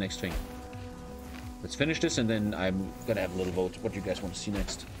choose the next thing. Let's finish this and then I'm gonna have a little vote. What do you guys want to see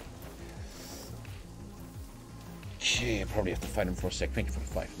next? Okay, I probably have to fight him for a sec. Thank you for the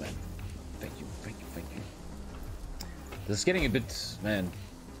 5, man. Thank you. This is getting a bit... man.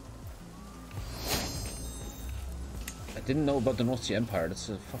 I didn't know about the North Sea Empire.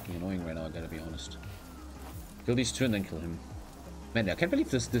 That's fucking annoying right now, I gotta be honest. Kill these 2 and then kill him. Man, I can't believe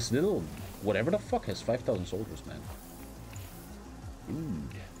this little... whatever the fuck has 5,000 soldiers, man.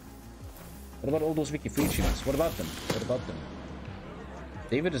 Dude. What about all those Wiki Free achievements? What about them?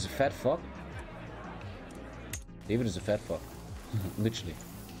 David is a fat fuck? David is a fat fuck. Literally.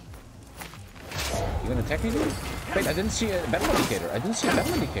 You gonna attack me, dude? Wait, I didn't see a battle indicator.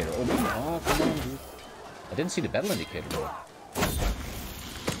 Oh, maybe. Oh, come on, dude. I didn't see the battle indicator, bro.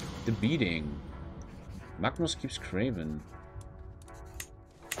 The beating. Magnus keeps Craven.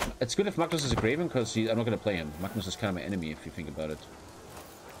 It's good if Magnus is a Craven, because I'm not gonna play him. Magnus is kind of my enemy, if you think about it.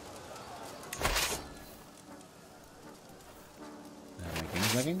 My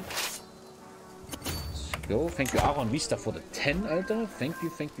game's lagging. Go. Thank you, Aaron Vista, for the 10, Alter. Thank you.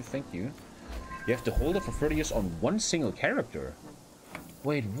 You have to hold it for 30 years on one single character.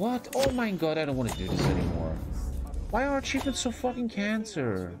 Wait, what? Oh my god, I don't want to do this anymore. Why are achievements so fucking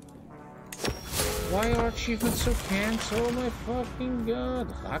cancer? Oh my fucking god.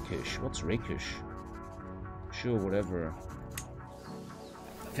 Rakish. What's Rakish? Sure, whatever.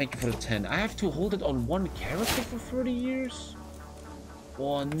 Thank you for the 10. I have to hold it on one character for 30 years?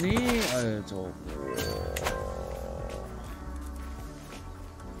 Oh, nee, Alter.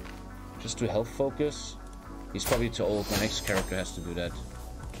 Just do health focus. He's probably too old. My next character has to do that.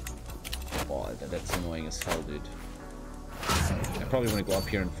 Oh, that's annoying as hell, dude. I probably want to go up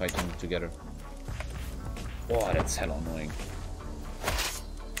here and fight him together. Oh, that's hell annoying.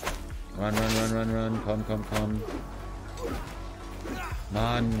 Run. Komm.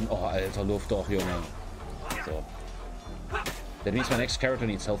 Mann. Oh, Alter, Luft doch, Junge. So. That means my next character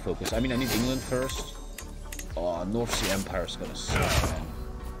needs health focus. I mean, I need England first. Oh, North Sea Empire is gonna suck, man.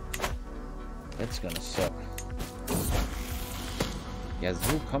 That's gonna suck.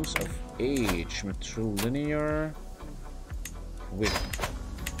 Yazoo comes of age. Matrilinear. Wait.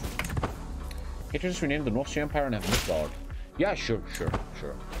 Can't you just rename the North Sea Empire and have Midgard? Yeah, sure.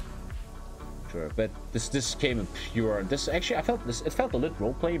 Sure, but this came in pure. This actually, I felt this. It felt a lit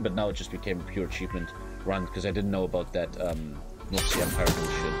roleplay, but now it just became a pure achievement run because I didn't know about that Nazi Empire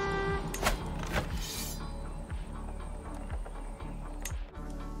bullshit.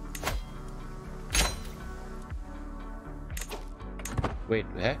 Wait,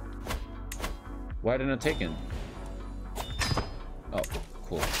 huh? Why didn't I take it? Oh,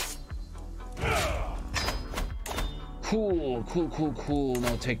 cool. Cool.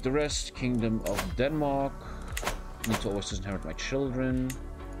 Now take the rest. Kingdom of Denmark. Need to always disinherit my children.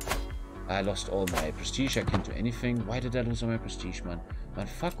 I lost all my prestige. I can't do anything. Why did I lose all my prestige, man? Man,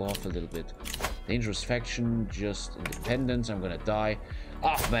 fuck off a little bit. Dangerous faction. Just independence. I'm gonna die.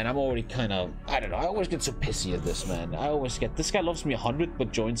 Ah, man, I'm already kind of... I don't know. I always get so pissy at this, man. I always get... This guy loves me 100,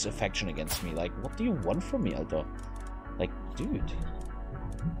 but joins a faction against me. Like, what do you want from me, Alter? Like, dude.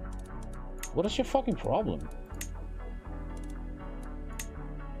 What is your fucking problem?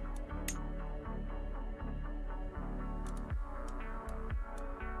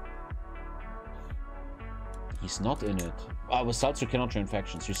 He's not in it. Oh, Vasalzu cannot join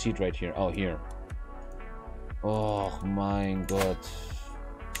factions. You see it right here. Oh, here. Oh, my god.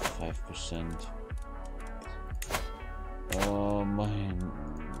 5%. Oh, my...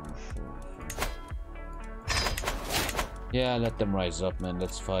 Yeah, let them rise up, man.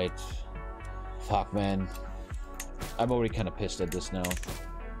 Let's fight. Fuck, man. I'm already kind of pissed at this now.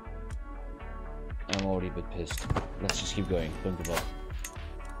 I'm already a bit pissed. Let's just keep going. Don't give up.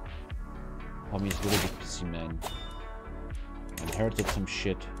 Tommy's a little bit pissy, man. Inherited some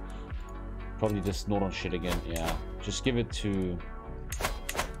shit. Probably this Nordon shit again. Yeah. Just give it to...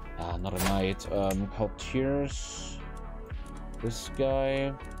 not a knight. Called Tears. This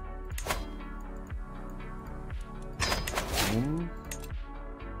guy.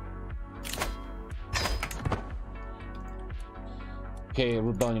 Okay,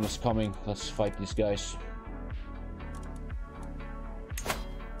 rebellion is coming. Let's fight these guys.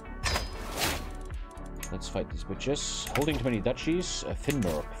 Let's fight these bitches. Holding too many duchies.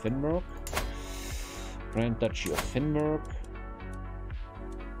 Finnmark. Grand Duchy of Finnmark.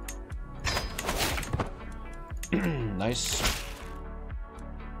 Nice.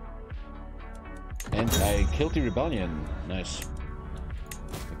 And I killed the rebellion. Nice.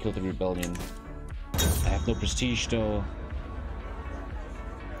 I killed the rebellion. I have no prestige though.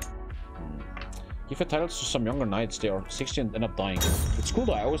 Give your titles to some younger knights. They are 60 and end up dying. It's cool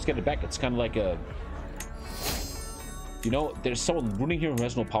though. I always get it back. It's kind of like a... You know, there's someone ruling here who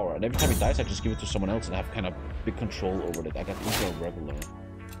has no power, and every time he dies, I just give it to someone else and have kind of big control over it. I got Imperial Regular.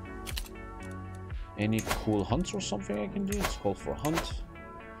 Any cool hunts or something I can do? It's called for a hunt.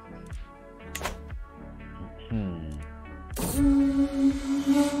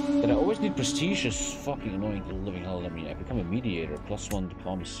 That I always need prestige is fucking annoying to the living hell. I mean, I become a mediator. +1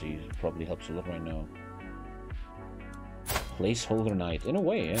 diplomacy probably helps a lot right now. Placeholder knight. In a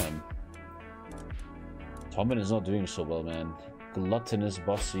way, yeah. Tommen is not doing so well, man. Gluttonous,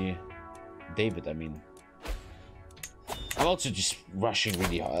 bossy. David, I mean. I'm also just rushing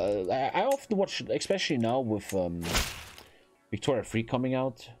really hard. I often watch, especially now with Victoria 3 coming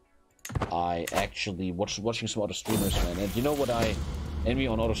out. I actually watching some other streamers, man. And you know what I envy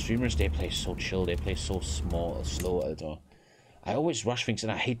on other streamers? They play so chill. They play so slow, Alter. I always rush things,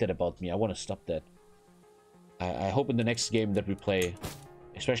 and I hate that about me. I want to stop that. I hope in the next game that we play,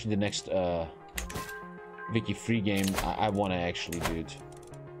 especially the next Vicky free game, I want to actually do it.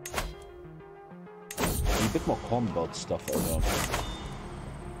 Be a bit more calm about stuff, I know.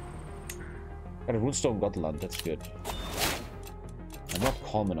 Got a Runestone Gotland, that's good. I'm not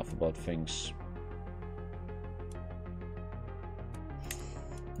calm enough about things.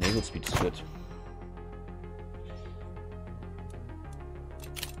 Naval speed is good.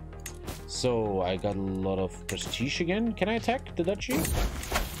 So, I got a lot of prestige again. Can I attack the duchy?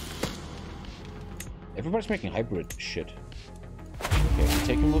 Everybody's making hybrid shit. Okay,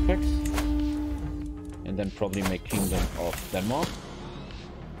 take him real quick. And then probably make Kingdom of Denmark.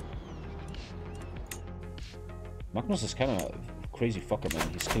 Magnus is kind of crazy fucker, man.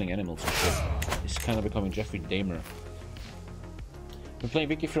 He's killing animals and shit. He's kind of becoming Jeffrey Dahmer. We're playing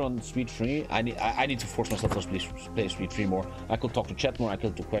Vicky for on Speed 3. I need to force myself to play Speed 3 more. I could talk to chat more, I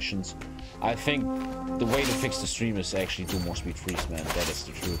could do questions. I think the way to fix the stream is actually do more Speed 3s, man. That is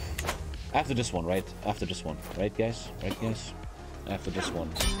the truth. After this one, right? After this one. Right, guys? Right, guys? After this one.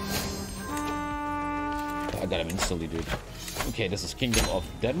 I got him instantly, dude. Okay, this is Kingdom of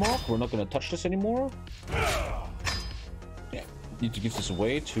Denmark. We're not gonna touch this anymore. Yeah. Need to give this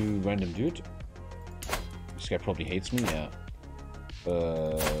away to random dude. This guy probably hates me, yeah.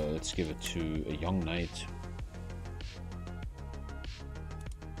 Let's give it to a young knight.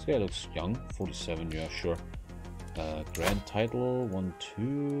 This guy looks young. 47, yeah, sure. Grand title, 1,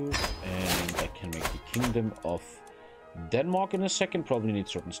 2. And I can make the Kingdom of Denmark in a second. Probably need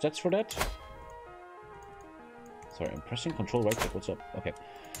certain stats for that. Sorry, I'm pressing control right click. What's up? Okay.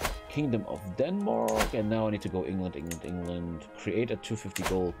 Kingdom of Denmark. And now I need to go England, England, England. Create at 250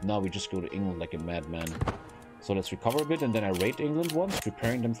 gold. Now we just go to England like a madman. So let's recover a bit, and then I raid England once,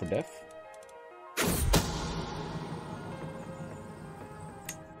 preparing them for death.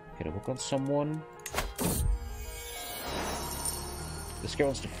 Get a hook on someone. This guy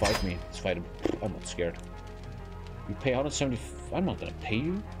wants to fight me. Let's fight him. I'm not scared. You pay 170. I'm not gonna pay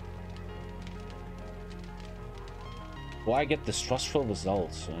you. Well, I get distrustful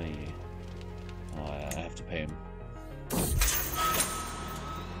results. I have to pay him.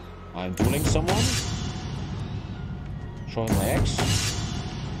 I'm dueling someone. Show him my ex.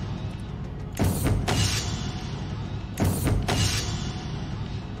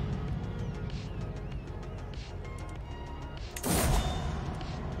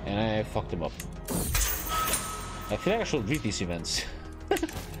 And I fucked him up. I feel like I should read these events.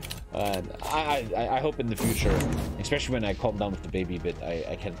 I hope in the future, especially when I calm down with the baby a bit,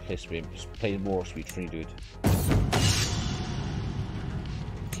 I can play more Speed 3, dude.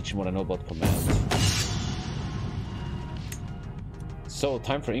 Teach him what I know about command. So,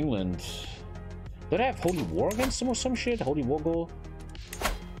 time for England. Did I have Holy War against them or some shit? Holy War goal?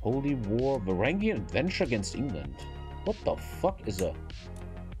 Holy War. Varangian Adventure against England. What the fuck is a...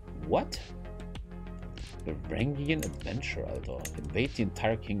 What? Varangian Adventure, Alter. Invade the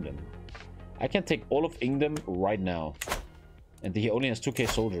entire kingdom. I can take all of England right now. And he only has 2k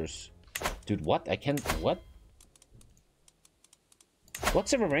soldiers. Dude, what? I can't... What?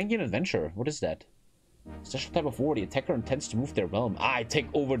 What's a Varangian Adventure? What is that? Special type of war. The attacker intends to move their realm. Ah, I take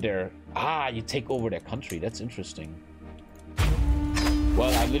over their... Ah, you take over their country. That's interesting.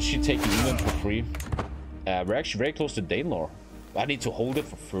 Well, I'm literally taking England for free. We're actually very close to Danelaw. I need to hold it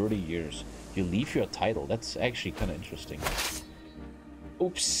for 30 years. You leave your title. That's actually kind of interesting.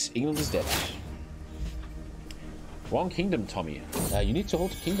 Oops, England is dead. Wrong kingdom, Tommy. You need to hold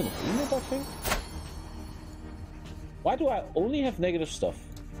the kingdom of England, I think. Why do I only have negative stuff?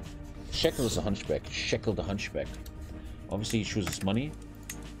 Shekel is a hunchback. Shekel the hunchback. Obviously, he chooses money.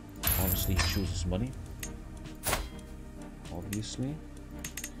 Obviously, he chooses money. Obviously.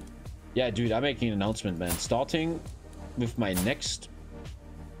 Yeah, dude, I'm making an announcement, man. Starting with my next...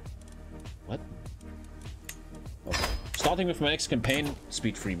 What? Okay. Starting with my next campaign,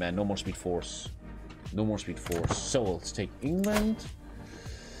 Speed 3, man. No more Speed Force. No more Speed Force. So, let's take England.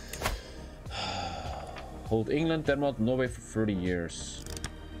 Hold England, Denmark, Norway for 30 years.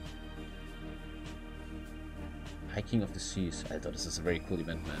 Hiking of the Seas. I thought this is a very cool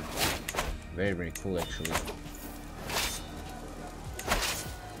event, man. Very, very cool, actually.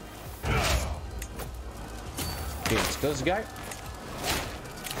 Okay, let's kill this guy.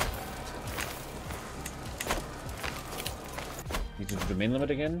 Need to do the main limit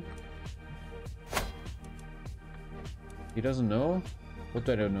again. He doesn't know? What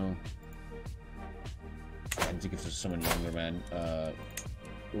do I don't know? I need to give this to someone younger, man.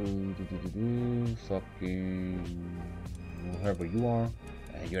 Fucking... Whoever you are.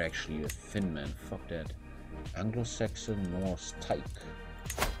 You're actually a Finn, man. Fuck that. Anglo-Saxon, Norse, Tyke.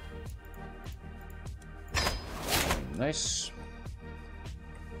 Nice.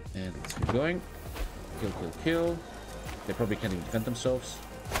 And let's keep going. Kill, kill, kill. They probably can't even defend themselves.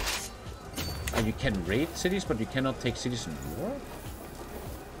 And you can raid cities, but you cannot take cities in war?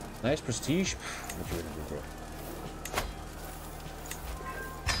 Nice prestige. What you gonna do, bro?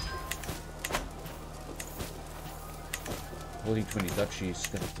 Holding 20 duchies.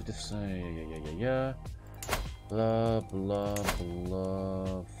 Got it to this side. Yeah. Blah, blah,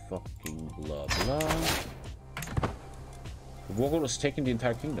 blah. Fucking blah, blah. The war goal is taking the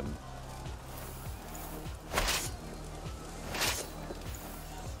entire kingdom.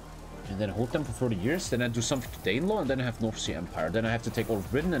 And then hold them for 30 years. Then I do something to Danelaw, and then I have North Sea Empire. Then I have to take all of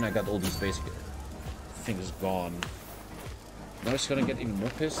Britain, and I got all these basic things gone. Now it's gonna get even more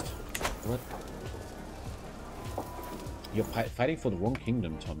pissed. What? You're fighting for the wrong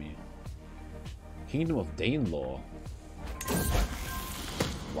kingdom, Tommy. Kingdom of Danelaw.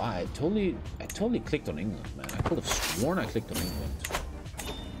 Wow, I totally clicked on England, man. I could have sworn I clicked on England.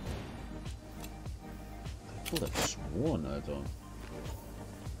 I could have sworn I don't.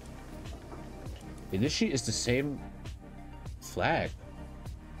 Initially is the same flag.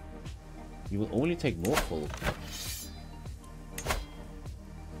 You will only take Norfolk.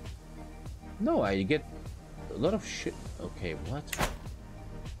 No, I get a lot of shit. Okay, what?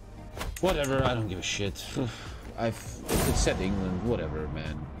 Whatever, I don't give a shit. It said England, whatever,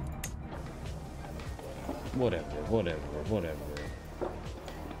 man. Whatever.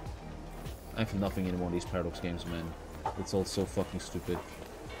 I feel nothing anymore in these Paradox games, man. It's all so fucking stupid.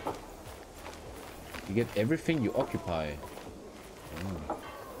 You get everything you occupy. Oh.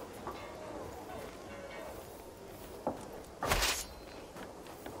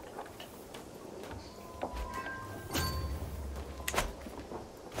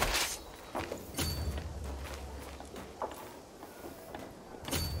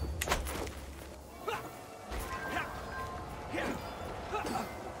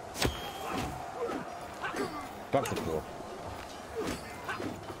 Fuck the floor.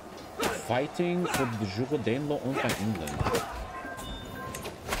 Fighting for the Juro Danelaw owned by England.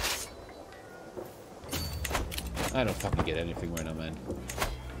 I don't fucking get anything right now, man.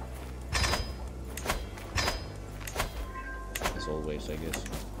 As always, I guess.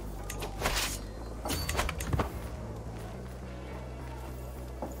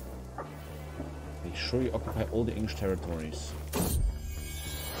 Make sure you occupy all the English territories.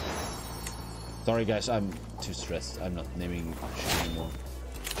 Sorry guys, I'm too stressed. I'm not naming shit anymore.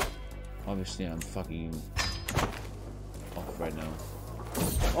 Obviously, I'm fucking off right now.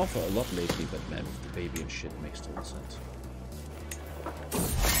 I'm off a lot lately, but man, with the baby and shit makes total sense.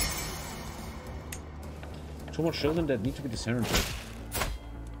 2 more children that need to be disinherited.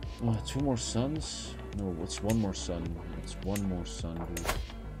 Oh, 2 more sons? No, it's 1 more son. It's 1 more son, dude.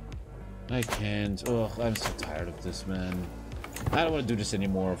 I can't. Ugh, I'm so tired of this, man. I don't want to do this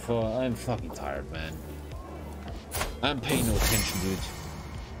anymore. I'm fucking tired, man. I'm paying no attention, dude.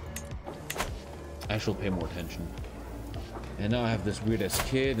 I shall pay more attention. And now I have this weird ass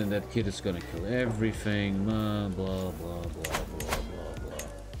kid, and that kid is gonna kill everything. Blah blah blah blah blah blah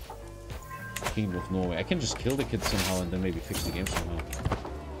blah. Kingdom of Norway. I can just kill the kid somehow, and then maybe fix the game somehow.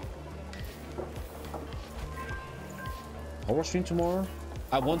 Horror stream tomorrow?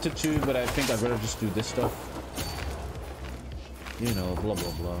 I wanted to, but I think I'd rather just do this stuff. You know, blah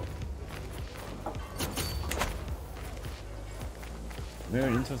blah blah. Marry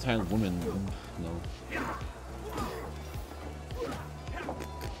an infertile woman. No.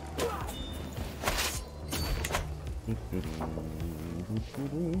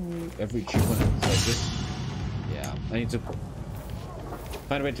 Every achievement like this. Yeah, I need to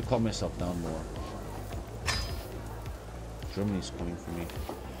find a way to calm myself down more. Germany's coming for me.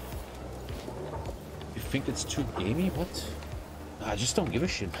 You think it's too gamey? What? I just don't give a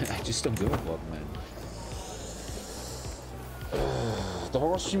shit, man. I just don't give a fuck, man. The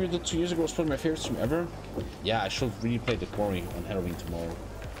horror stream you did 2 years ago was probably my favorite stream ever. Yeah, I should replay The Quarry on Halloween tomorrow.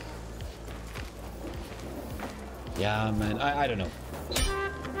 Yeah, man. I don't know.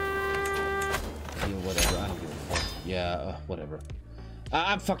 Yeah, whatever. I don't give a fuck. Yeah, whatever.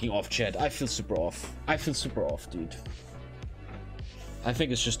 I'm fucking off, chat. I feel super off. I feel super off, dude. I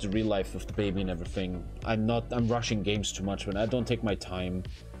think it's just the real life of the baby and everything. I'm rushing games too much, man. I don't take my time.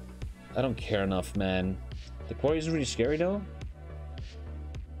 I don't care enough, man. The Quarry is really scary, though.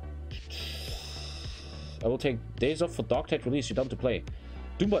 I will take days off for Darktide release. You're done to play.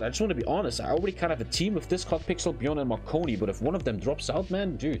 Doombot, I just want to be honest. I already kind of have a team with Discard, Pixel, Beyond, and Marconi, but if one of them drops out,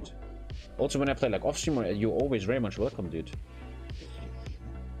 man, dude. Also, when I play like off-stream, you're always very much welcome, dude.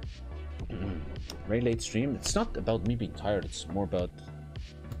 Very late stream. It's not about me being tired. It's more about...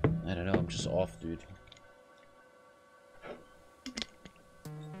 I don't know. I'm just off, dude.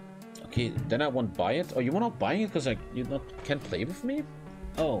 Okay, then I won't buy it. Oh, you want not buying it because you can't play with me?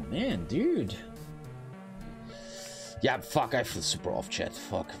 Oh, man, dude. Yeah, fuck, I feel super off, chat.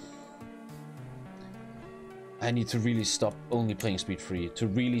 Fuck. I need to really stop only playing Speed 3. To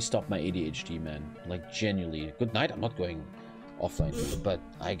really stop my ADHD, man. Like, genuinely. Good night, I'm not going offline, but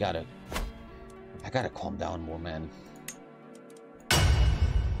I gotta calm down more, man.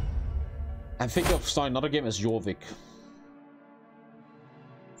 I'm thinking of starting another game as Jorvik.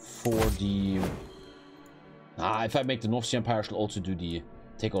 For the... if I make the North Sea Empire, I shall also do the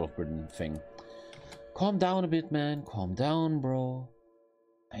Takeout of Britain thing. Calm down a bit, man. Calm down, bro.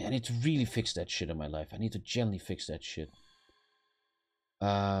 I need to really fix that shit in my life. I need to gently fix that shit.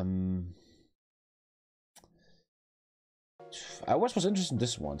 I was interested in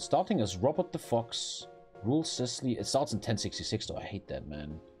this one. Starting as Robert the Fox, Rule Cicely. It starts in 1066, though. I hate that,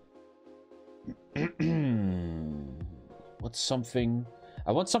 man. What's something...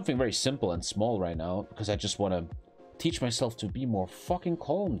 I want something very simple and small right now, because I just want to teach myself to be more fucking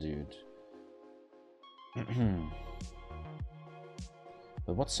calm, dude.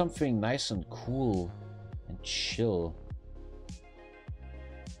 But what's something nice and cool and chill?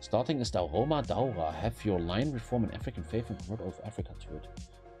 Starting as Dauroma Daura. Have your line reform in African faith and convert all of Africa to it.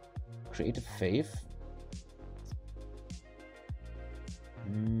 Creative faith.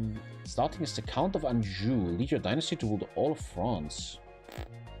 Starting as the Count of Anjou. Lead your dynasty to rule all of France.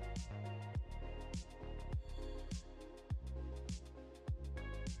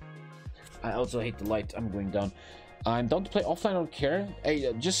 I also hate the light. I'm going down. I'm down to play offline. I don't care.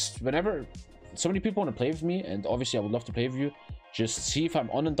 Hey, just whenever so many people want to play with me, and obviously I would love to play with you, just see if I'm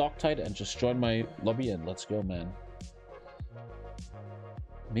on in Darktide and just join my lobby and let's go, man.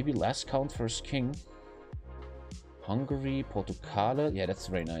 Maybe last count first king. Hungary, Portugal. Yeah, that's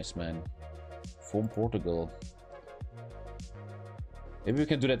very nice, man. From Portugal. Maybe we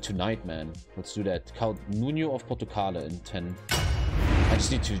can do that tonight, man. Let's do that. Count Nuno of Portugal in 10. I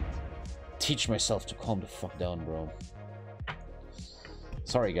just need to teach myself to calm the fuck down, bro.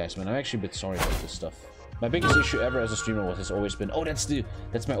 Sorry, guys, man. I'm actually a bit sorry about this stuff. My biggest issue ever as a streamer has always been, oh,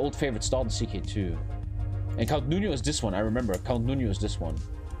 that's my old favorite start in CK2. And Count Nuno is this one. I remember. Count Nuno is this one.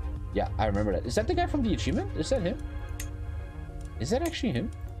 Yeah, I remember that. Is that the guy from the achievement? Is that him? Is that actually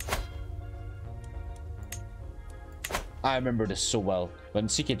him? I remember this so well. When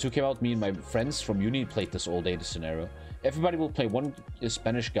CK2 came out, me and my friends from uni played this all day, this scenario. Everybody will play one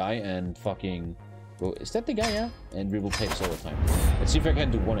Spanish guy and fucking... Bro, is that the guy, yeah? And we will play this all the time. Let's see if I can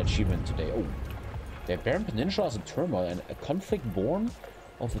do one achievement today. Oh. The Barren Peninsula is in turmoil and a conflict born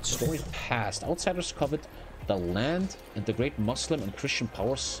of its storied past. Outsiders covet the land, and the great Muslim and Christian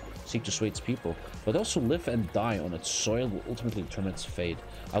powers seek to sway its people. But those who live and die on its soil will ultimately determine its fate.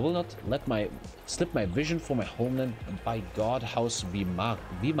 I will not let slip my vision for my homeland, and by God, House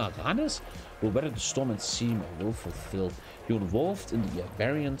Vimaranes will weather the storm and see my will fulfilled. You're involved in the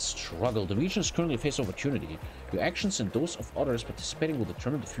Iberian struggle. The region is currently facing opportunity. Your actions and those of others participating will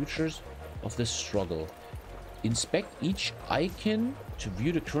determine the futures of this struggle. Inspect each icon to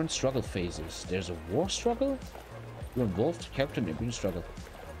view the current struggle phases. There's a war struggle. You're involved character in the Iberian struggle.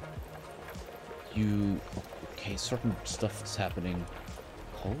 Okay, certain stuff is happening.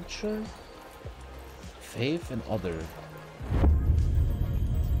 Culture, faith, and other.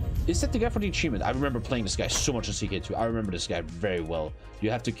 Is that the guy for the achievement? I remember playing this guy so much in CK2. I remember this guy very well.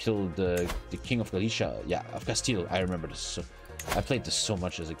 You have to kill the king of Galicia. Yeah, of Castile. I remember this. So, I played this so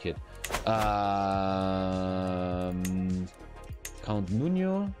much as a kid. Count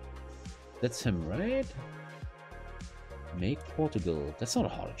Nuno. That's him, right? Make Portugal. That's not a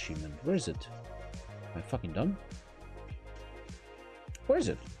hard achievement. Where is it? Am I fucking dumb? Where is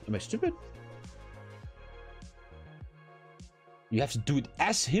it? Am I stupid? You have to do it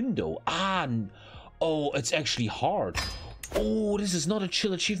as him, though. Oh, it's actually hard. Oh, this is not a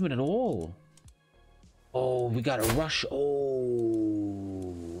chill achievement at all. Oh, we gotta rush.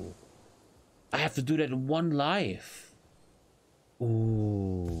 Oh, I have to do that in one life.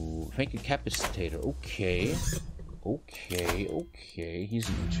 Oh, thank you, Capacitator. Okay. Okay. He's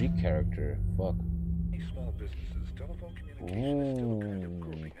an intrigue character. Fuck.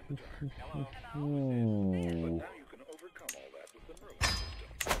 Oh.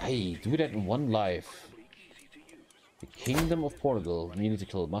 Hey, do that in one life. The Kingdom of Portugal. We need to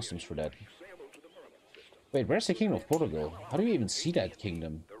kill Muslims for that. Wait, where's the Kingdom of Portugal? How do you even see that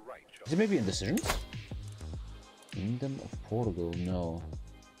kingdom? Is it maybe in decisions? Kingdom of Portugal, no.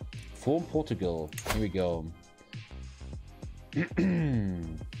 Form Portugal. Here we go.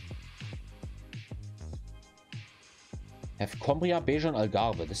 Have Cumbria, Beja, and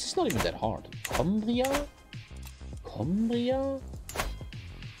Algarve. This is not even that hard. Cumbria?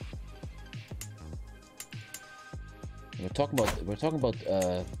 We're talking about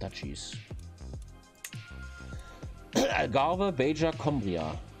duchies. Algarve, Beja,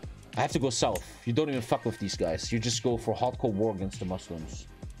 Cumbria. I have to go south. You don't even fuck with these guys. You just go for hardcore war against the Muslims.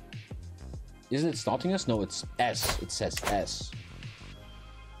 Isn't it starting us? No, it's S. It says S.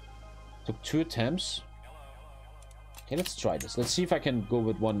 Took 2 attempts. Okay, let's try this. Let's see if I can go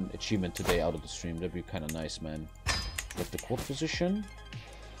with one achievement today out of the stream. That'd be kind of nice, man. Get the court position.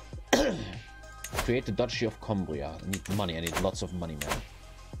 Create the Duchy of Cumbria. I need money. I need lots of money, man.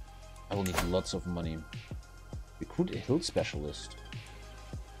 I will need lots of money. Recruit a hill specialist.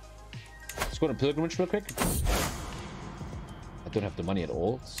 Let's go on a pilgrimage real quick. I don't have the money at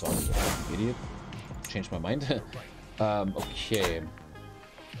all. Sorry, idiot. Changed my mind. Okay.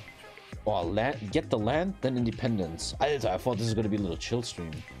 Oh, get the land, then independence. I thought this was going to be a little chill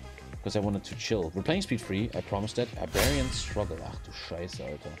stream. Because I wanted to chill. We're playing speed free. I promised that. Iberian struggle. Ach du Scheiße,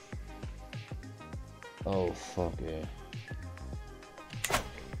 Alter. Oh, fuck, yeah.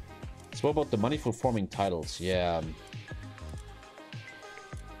 So what about the money for forming titles? Yeah.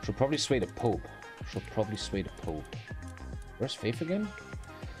 Should probably sway the Pope. Where's Faith again?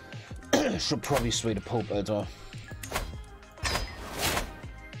 Should probably sway the Pope, Alter.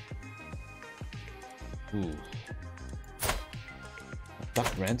 Ooh.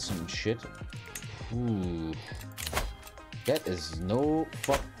 duck ransom and shit. Ooh. That is no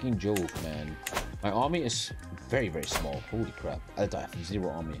fucking joke, man. My army is very, very small. Holy crap. Alter, I have 0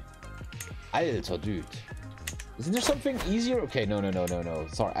 army. Alter, dude. Isn't there something easier? Okay, no.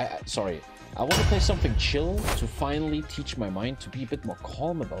 Sorry. I want to play something chill to finally teach my mind to be a bit more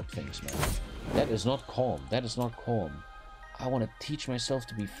calm about things, man. That is not calm. That is not calm. I want to teach myself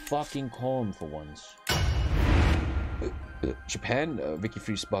to be fucking calm for once. Japan? Wiki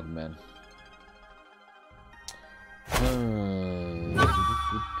Freeze bug, man.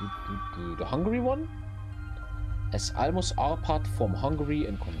 The Hungary one? As Almos Arpad from Hungary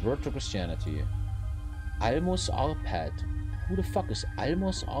and convert to Christianity. Almos Arpad? Who the fuck is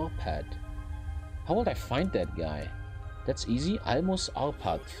Almos Arpad? How would I find that guy? That's easy. Almos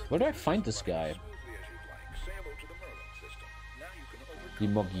Arpad. Where do I find this guy? The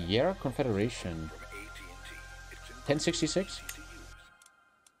Magyar Confederation. 1066?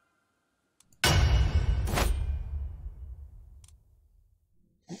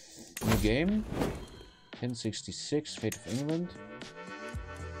 New game. 1066. Fate of England.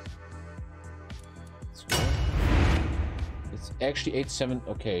 It's actually 87.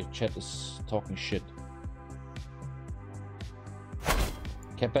 Okay, chat is talking shit.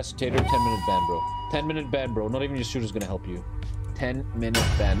 Capacitator, 10-minute ban, bro. 10-minute ban, bro. Not even your shooter's gonna help you. 10-minute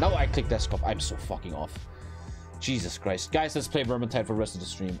ban. No, I clicked desktop. I'm so fucking off. Jesus Christ. Guys, let's play Vermintide for the rest of the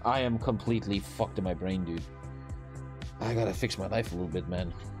stream. I am completely fucked in my brain, dude. I gotta fix my life a little bit,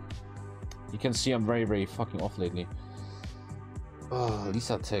 man. You can see I'm very, very fucking off lately. Oh,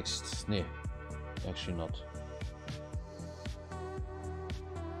 Lisa text. Nee. Actually not.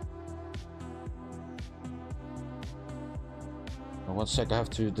 Oh, 1 sec, I have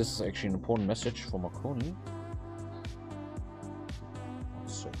to... This is actually an important message for Marconi.